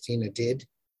Christina did.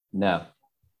 No.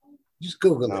 Just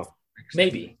Google it.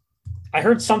 Maybe. I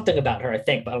heard something about her, I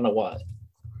think, but I don't know what.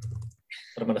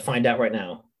 But I'm going to find out right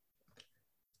now.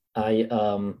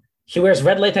 She wears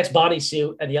red latex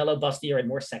bodysuit and yellow bustier and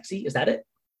more sexy. Is that it?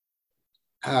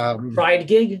 Pride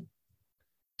gig?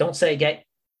 Don't say gay.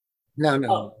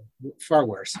 No. Far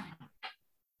worse.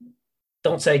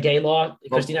 Don't say gay law.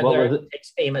 Christina Aguilera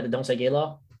takes aim at the don't say gay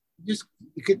law. Just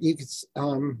you could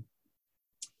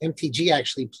MTG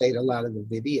actually played a lot of the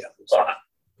videos.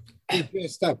 He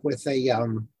dressed up with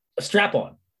a strap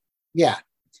on. Yeah.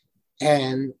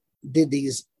 And did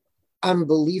these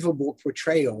unbelievable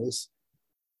portrayals.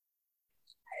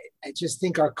 I just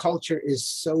think our culture is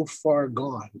so far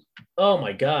gone. Oh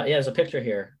my God. Yeah, there's a picture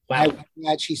here. Wow. I'm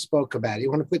glad she spoke about it. You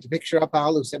want to put the picture up,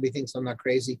 Al, so everybody thinks I'm not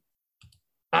crazy?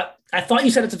 I thought you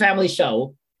said it's a family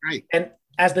show. Right. And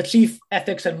as the chief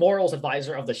ethics and morals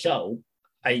advisor of the show,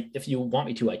 if you want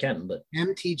me to, I can. But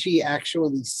MTG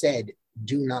actually said,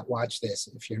 do not watch this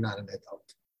if you're not an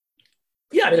adult.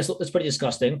 Yeah, I mean, it's pretty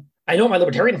disgusting. I know what my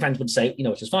libertarian friends would say,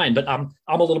 which is fine, but I'm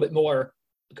a little bit more,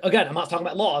 again, I'm not talking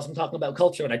about laws, I'm talking about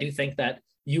culture, and I do think that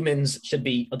humans should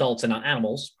be adults and not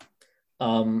animals.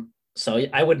 So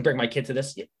I wouldn't bring my kid to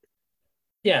this.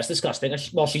 Yeah, it's disgusting.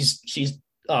 Well, she's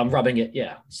rubbing it.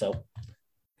 Yeah, so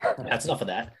that's enough of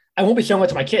that. I won't be showing it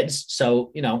to my kids.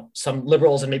 So, some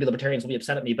liberals and maybe libertarians will be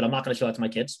upset at me, but I'm not going to show it to my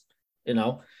kids,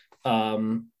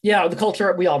 Yeah, the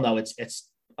culture, we all know it's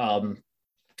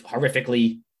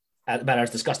horrifically about as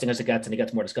disgusting as it gets, and it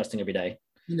gets more disgusting every day.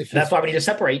 And that's why we need to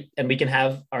separate, and we can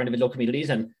have our individual communities,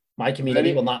 and my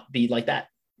community will not be like that.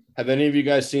 Have any of you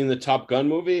guys seen the Top Gun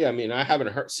movie? I mean, I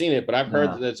haven't seen it, but I've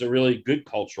heard that it's a really good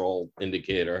cultural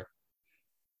indicator.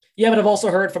 Yeah, but I've also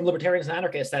heard from libertarians and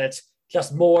anarchists that it's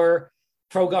just more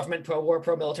pro-government, pro-war,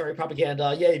 pro-military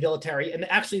propaganda. Yay, military. And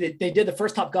actually, they did the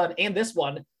first Top Gun and this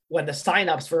one when the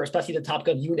signups for especially the Top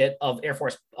Gun unit of Air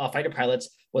Force fighter pilots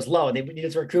was low, and they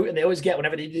needed to recruit. And they always get,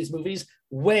 whenever they do these movies,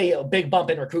 a big bump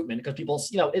in recruitment because people,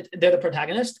 they're the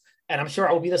protagonist. And I'm sure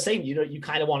I will be the same. You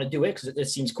kind of want to do it because it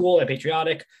seems cool and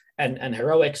patriotic and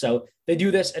heroic. So they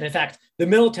do this. And in fact, the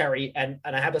military, and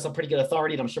I have this on pretty good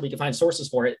authority, and I'm sure we can find sources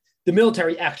for it, the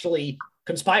military actually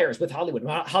conspires with Hollywood.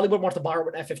 When Hollywood wants to borrow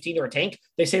an F-15 or a tank,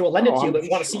 they say, we'll lend it to you, but we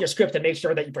want to see your script and make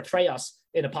sure that you portray us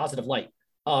in a positive light.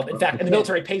 In fact, and the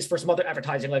military pays for some other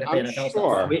advertising like the NFL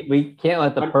stuff. We can't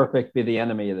let the perfect be the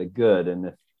enemy of the good. And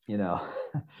if,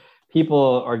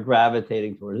 people are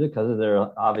gravitating towards it because there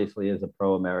obviously is a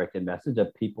pro-American message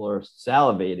that people are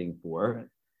salivating for,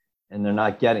 and they're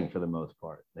not getting for the most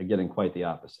part. They're getting quite the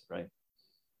opposite, right?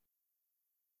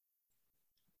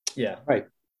 Yeah. Right.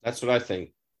 That's what I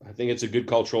think. I think it's a good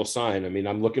cultural sign. I mean,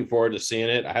 I'm looking forward to seeing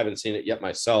it. I haven't seen it yet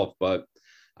myself, but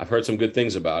I've heard some good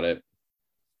things about it.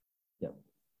 Yeah.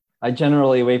 I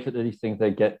generally wait for these things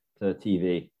that get to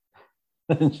TV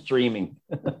and streaming.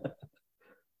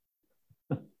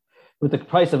 With the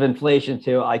price of inflation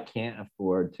too, I can't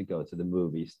afford to go to the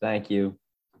movies. Thank you,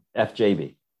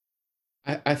 FJB.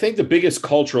 I think the biggest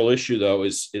cultural issue, though,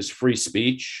 is free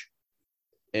speech.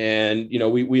 And,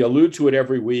 we allude to it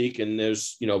every week, and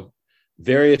there's,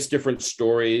 various different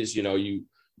stories. You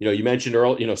mentioned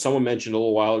earlier, someone mentioned a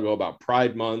little while ago about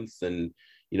Pride Month. And,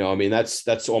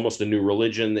 that's almost a new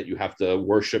religion that you have to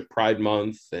worship Pride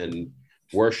Month and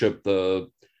worship the,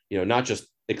 not just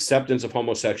acceptance of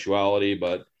homosexuality,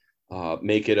 but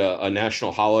make it a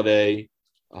national holiday.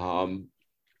 And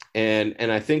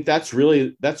I think that's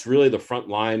really the front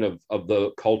line of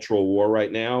the cultural war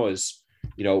right now is,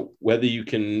 whether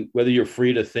you're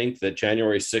free to think that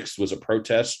January 6th was a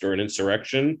protest or an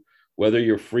insurrection, whether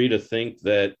you're free to think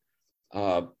that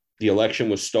the election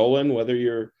was stolen, whether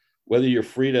you're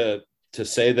free to to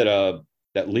say that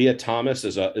that Leah Thomas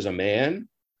is a man.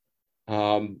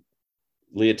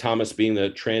 Leah Thomas being the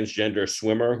transgender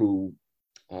swimmer who,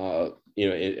 I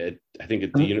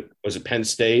think was at Penn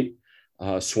State,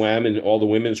 swam in all the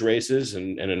women's races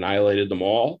and annihilated them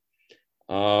all.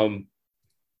 The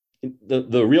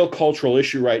real cultural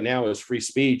issue right now is free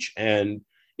speech. And,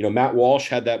 Matt Walsh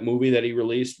had that movie that he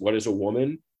released, What is a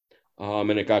Woman?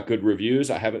 And it got good reviews.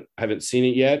 I haven't seen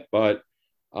it yet, but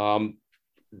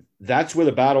that's where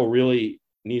the battle really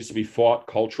needs to be fought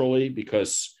culturally,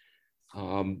 because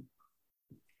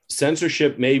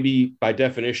censorship may be by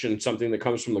definition something that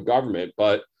comes from the government,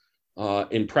 but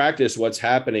in practice, what's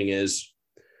happening is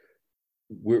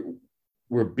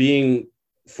we're being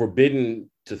forbidden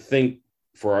to think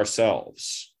for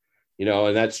ourselves,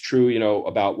 and that's true,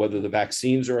 about whether the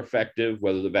vaccines are effective,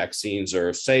 whether the vaccines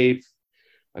are safe.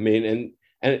 I mean,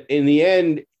 and in the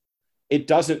end, it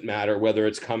doesn't matter whether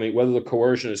the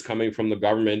coercion is coming from the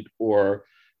government or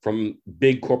from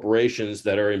big corporations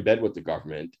that are in bed with the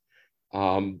government.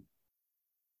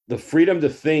 The freedom to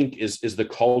think is the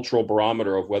cultural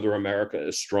barometer of whether America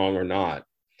is strong or not.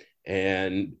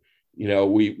 And,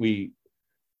 we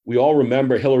all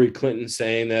remember Hillary Clinton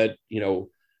saying that,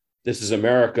 this is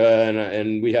America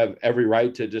and we have every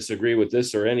right to disagree with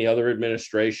this or any other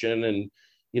administration. And,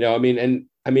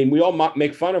 we all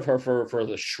make fun of her for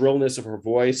the shrillness of her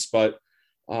voice, but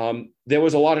there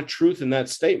was a lot of truth in that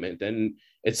statement. And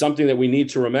it's something that we need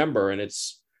to remember. And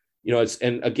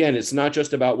and again, it's not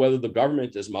just about whether the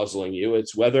government is muzzling you,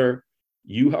 it's whether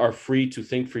you are free to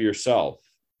think for yourself.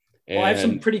 Well, I have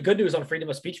some pretty good news on freedom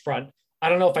of speech front. I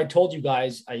don't know if I told you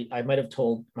guys, I might have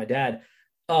told my dad.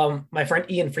 My friend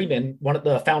Ian Freeman, one of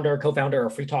the co-founder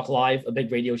of Free Talk Live, a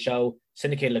big radio show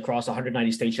syndicated across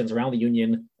 190 stations around the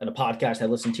union, and a podcast I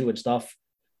listen to and stuff.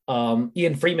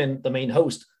 Ian Freeman, the main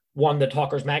host, won the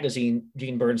Talkers Magazine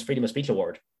Gene Burns Freedom of Speech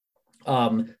Award,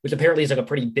 which apparently is like a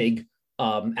pretty big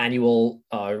annual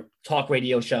talk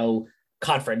radio show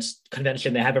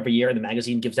convention they have every year. And the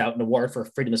magazine gives out an award for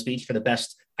freedom of speech for the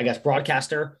best,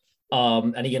 broadcaster.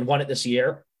 And Ian won it this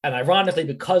year. And ironically,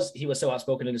 because he was so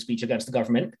outspoken in his speech against the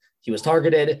government, he was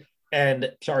targeted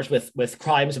and charged with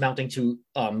crimes amounting to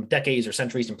decades or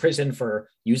centuries in prison for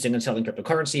using and selling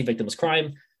cryptocurrency, victimless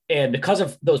crime. And because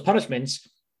of those punishments,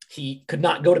 he could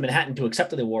not go to Manhattan to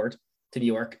accept the award to New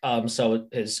York. So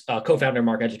his co-founder,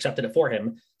 Mark Edge, accepted it for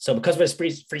him. So because of his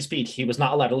free speech, he was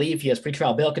not allowed to leave. He has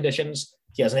pretrial bail conditions.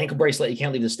 He has an ankle bracelet. He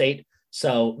can't leave the state.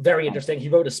 So very interesting. He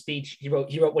wrote a speech. He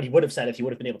wrote what he would have said if he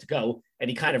would have been able to go. And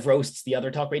he kind of roasts the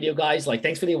other talk radio guys. Like,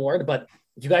 thanks for the award, but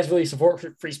if you guys really support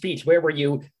free speech, where were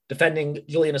you defending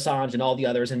Julian Assange and all the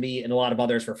others and me and a lot of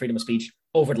others for freedom of speech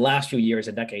over the last few years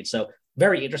and decades? So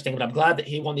very interesting, but I'm glad that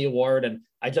he won the award. And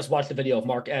I just watched the video of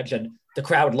Mark Edge, and the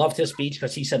crowd loved his speech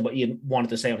because he said what Ian wanted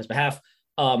to say on his behalf.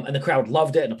 And the crowd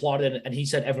loved it and applauded it. And he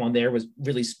said everyone there was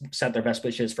really sent their best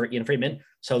wishes for Ian Freeman.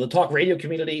 So the talk radio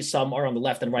community, some are on the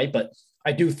left and right, but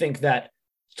I do think that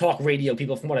talk radio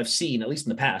people, from what I've seen, at least in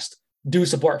the past, do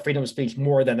support freedom of speech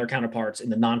more than their counterparts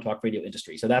in the non-talk radio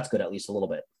industry. So that's good, at least a little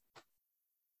bit.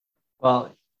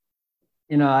 Well,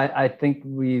 I think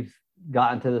we've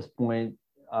gotten to this point.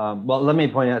 Well, let me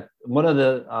point out, one of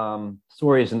the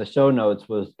stories in the show notes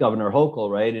was Governor Hochul,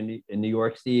 right, in New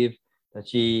York, Steve, that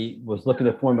she was looking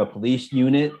to form a police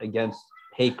unit against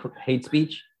hate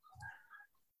speech,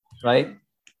 right?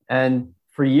 And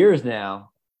for years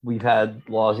now, we've had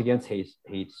laws against hate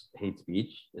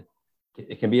speech.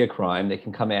 It can be a crime. They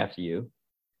can come after you.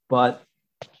 But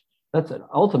that's an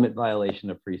ultimate violation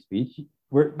of free speech.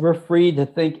 We're free to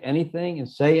think anything and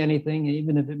say anything,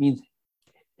 even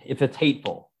if it's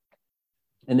hateful.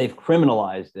 And they've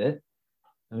criminalized it.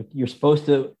 You're supposed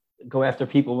to go after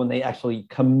people when they actually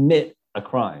commit a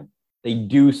crime. They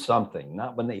do something,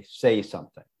 not when they say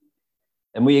something.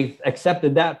 And we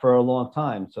accepted that for a long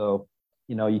time. So,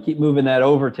 you keep moving that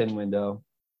Overton window,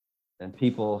 and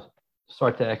people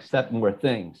start to accept more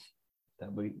things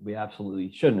that we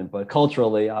absolutely shouldn't. But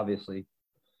culturally, obviously,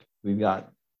 we've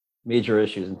got major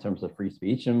issues in terms of free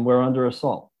speech, and we're under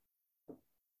assault.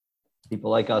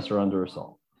 People like us are under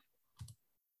assault.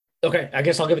 Okay, I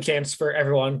guess I'll give a chance for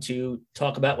everyone to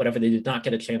talk about whatever they did not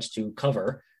get a chance to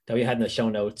cover that we had in the show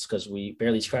notes, because we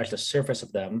barely scratched the surface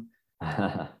of them.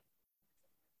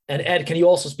 And Ed, can you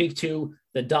also speak to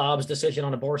the Dobbs decision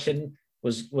on abortion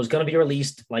was going to be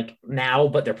released like now,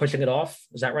 but they're pushing it off?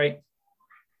 Is that right?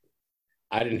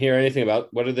 I didn't hear anything about,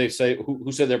 what did they say?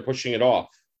 Who said they're pushing it off?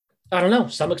 I don't know.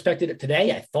 Some expected it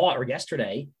today, I thought, or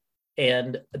yesterday.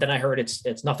 And then I heard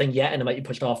it's nothing yet, and it might be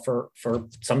pushed off for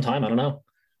some time. I don't know.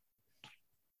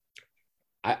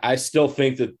 I still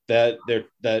think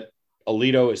that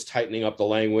Alito is tightening up the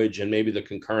language, and maybe the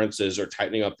concurrences are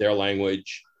tightening up their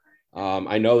language.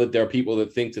 I know that there are people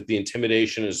that think that the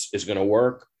intimidation is going to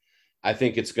work. I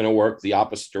think it's going to work the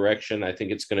opposite direction. I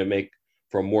think it's going to make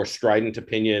for a more strident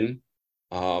opinion.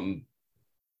 I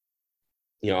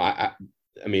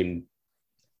mean,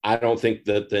 I don't think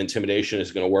that the intimidation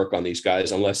is going to work on these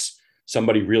guys unless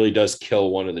somebody really does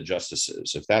kill one of the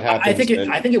justices. If that happens, I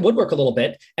think it would work a little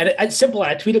bit. And it's simple.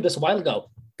 I tweeted this a while ago.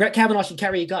 Brett Kavanaugh should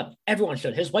carry a gun. Everyone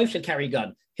should. His wife should carry a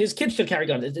gun. His kids should carry a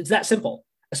gun. It's that simple.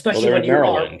 Especially when you're in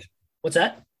Maryland. What's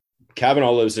that?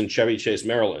 Kavanaugh lives in Chevy Chase,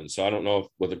 Maryland. So I don't know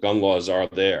what the gun laws are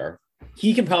there.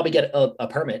 He can probably get a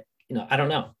permit. I don't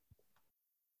know.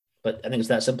 But I think it's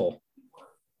that simple.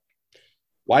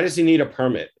 Why does he need a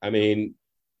permit? I mean,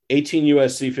 18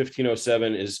 USC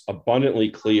 1507 is abundantly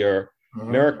clear.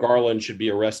 Mm-hmm. Merrick Garland should be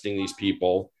arresting these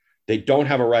people. They don't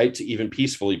have a right to even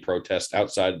peacefully protest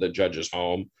outside the judge's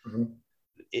home.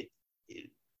 Mm-hmm.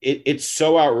 It's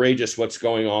so outrageous what's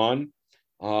going on.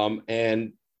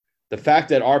 And the fact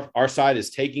that our side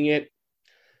is taking it,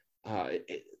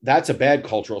 that's a bad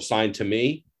cultural sign to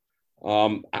me.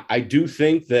 I do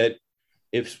think that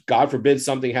if, God forbid,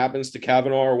 something happens to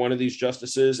Kavanaugh or one of these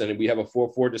justices and we have a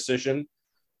 4-4 decision,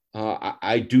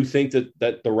 I do think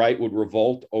that the right would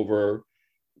revolt over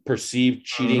perceived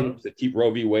cheating to keep Roe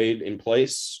v. Wade in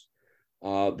place.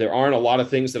 There aren't a lot of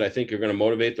things that I think are going to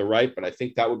motivate the right, but I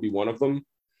think that would be one of them.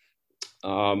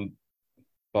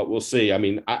 But we'll see. I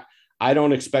mean, I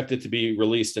don't expect it to be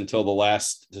released until the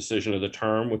last decision of the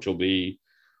term, which will be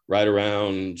right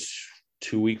around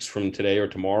 2 weeks from today or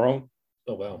tomorrow.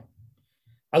 Oh, wow.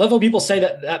 I love when people say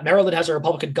that Maryland has a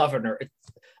Republican governor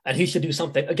and he should do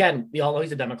something. Again, we all know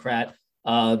he's a Democrat.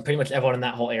 Pretty much everyone in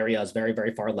that whole area is very,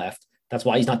 very far left. That's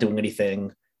why he's not doing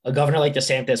anything. A governor like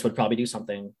DeSantis would probably do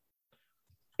something.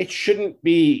 It shouldn't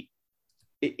be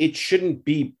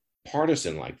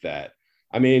partisan like that.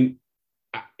 I mean,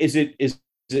 is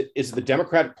the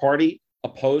Democratic Party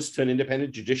opposed to an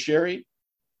independent judiciary?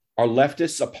 Are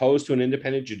leftists opposed to an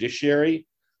independent judiciary?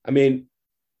 I mean,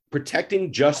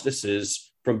 protecting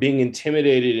justices from being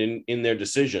intimidated in their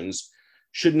decisions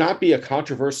should not be a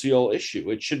controversial issue.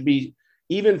 It should be,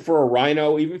 even for a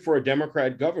rhino, even for a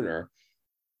Democrat governor,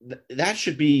 that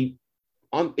should be,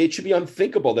 it should be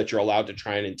unthinkable that you're allowed to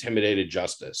try and intimidate a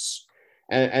justice.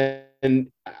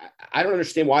 And I don't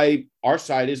understand why our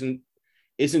side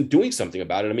isn't doing something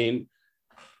about it. I mean,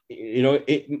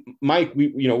 Mike,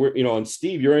 and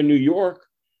Steve, you're in New York.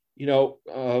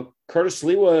 Curtis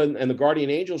Lewa and the Guardian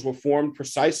Angels were formed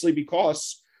precisely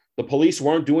because the police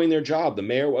weren't doing their job. The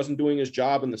mayor wasn't doing his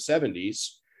job in the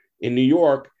 70s in New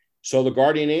York. So the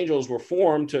Guardian Angels were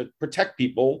formed to protect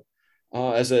people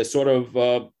as a sort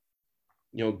of,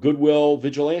 goodwill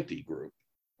vigilante group.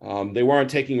 They weren't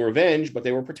taking revenge, but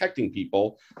they were protecting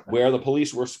people where the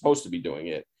police were supposed to be doing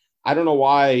it. I don't know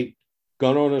why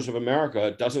Gun Owners of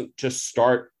America doesn't just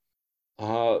start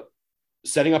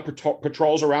setting up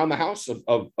patrols around the house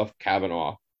of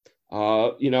Kavanaugh,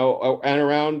 and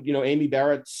around, Amy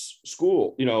Barrett's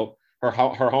school, her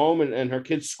home and her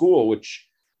kid's school, which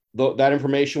that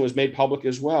information was made public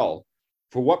as well.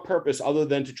 For what purpose, other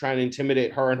than to try and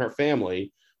intimidate her and her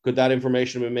family, could that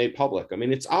information have been made public? I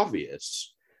mean, it's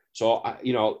obvious. So,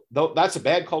 that's a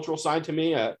bad cultural sign to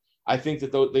me. I think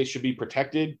that they should be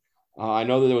protected. I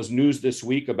know that there was news this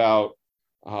week about,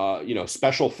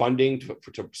 special funding to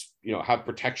have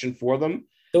protection for them.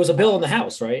 There was a bill in the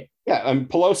House, right? Yeah. And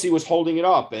Pelosi was holding it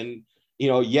up. And,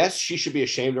 yes, she should be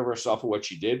ashamed of herself for what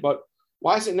she did, but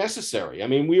why is it necessary? I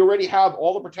mean, we already have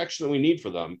all the protection that we need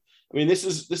for them. I mean, this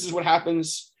is what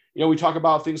happens. We talk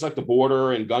about things like the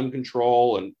border and gun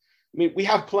control. And I mean, we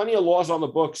have plenty of laws on the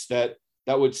books that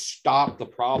would stop the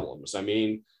problems. I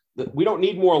mean, we don't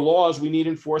need more laws. We need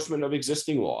enforcement of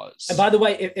existing laws. And by the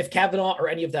way, if Kavanaugh or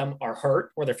any of them are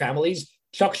hurt or their families,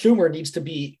 Chuck Schumer needs to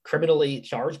be criminally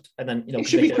charged. And then, he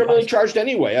should be criminally charged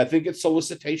anyway. I think it's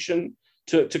solicitation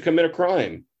to commit a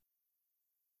crime.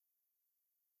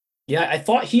 Yeah, I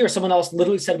thought he or someone else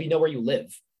literally said, "We know where you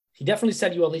live." He definitely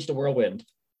said you unleashed a whirlwind,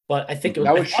 but I think that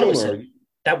was Schumer.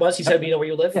 He said, "We know where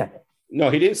you live." Yeah. No,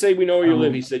 he didn't say we know where you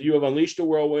live. He said you have unleashed a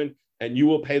whirlwind and you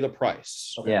will pay the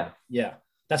price. Okay. Yeah.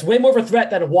 That's way more of a threat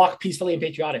than walk peacefully and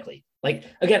patriotically. Like,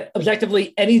 again,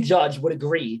 objectively, any judge would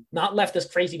agree, not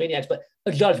leftist crazy maniacs, but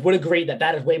a judge would agree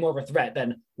that is way more of a threat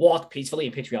than walk peacefully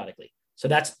and patriotically. So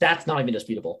that's not even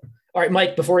disputable. All right,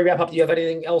 Mike, before we wrap up, do you have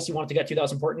anything else you wanted to get to that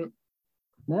was important?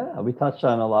 No, we touched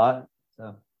on a lot.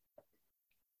 So.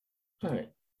 All right.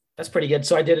 That's pretty good.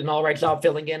 So I did an all right job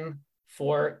filling in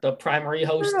for the primary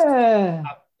host.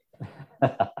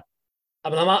 I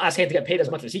mean, I'm not asking to get paid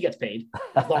as much as he gets paid,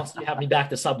 as long as you have me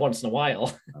back to sub once in a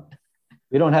while.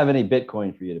 We don't have any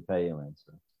Bitcoin for you to pay you in.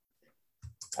 So.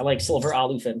 I like silver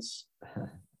olefins.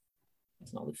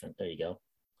 It's an olefin. There you go.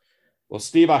 Well,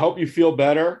 Steve, I hope you feel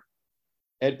better.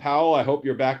 Ed Powell, I hope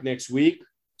you're back next week.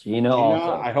 Gina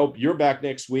also. I hope you're back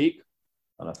next week.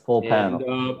 On a full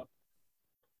panel.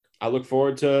 I look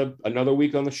forward to another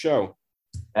week on the show.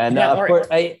 And of course,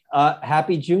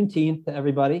 happy Juneteenth to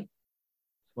everybody.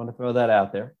 Just want to throw that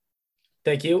out there.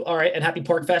 Thank you. All right. And happy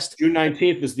Pork Fest. June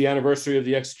 19th is the anniversary of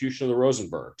the execution of the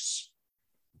Rosenbergs.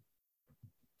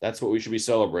 That's what we should be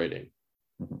celebrating.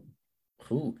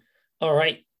 Ooh. All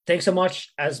right. Thanks so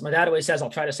much. As my dad always says, I'll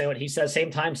try to say what he says.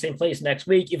 Same time, same place next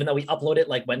week, even though we upload it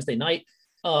like Wednesday night.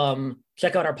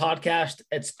 Check out our podcast.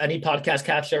 It's any podcast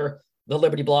catcher, the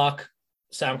Liberty Block,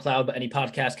 SoundCloud, but any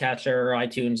podcast catcher,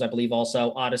 iTunes, I believe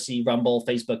also, Odyssey, Rumble,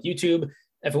 Facebook, YouTube,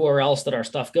 everywhere else that our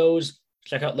stuff goes.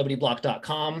 Check out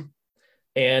libertyblock.com.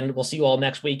 And we'll see you all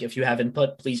next week. If you have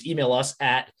input, please email us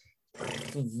at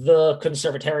the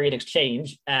Conservatarian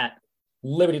Exchange at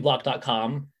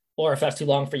libertyblock.com. Or if that's too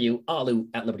long for you, alu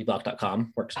at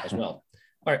libertyblock.com works as well.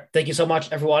 All right. Thank you so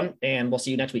much, everyone. And we'll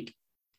see you next week.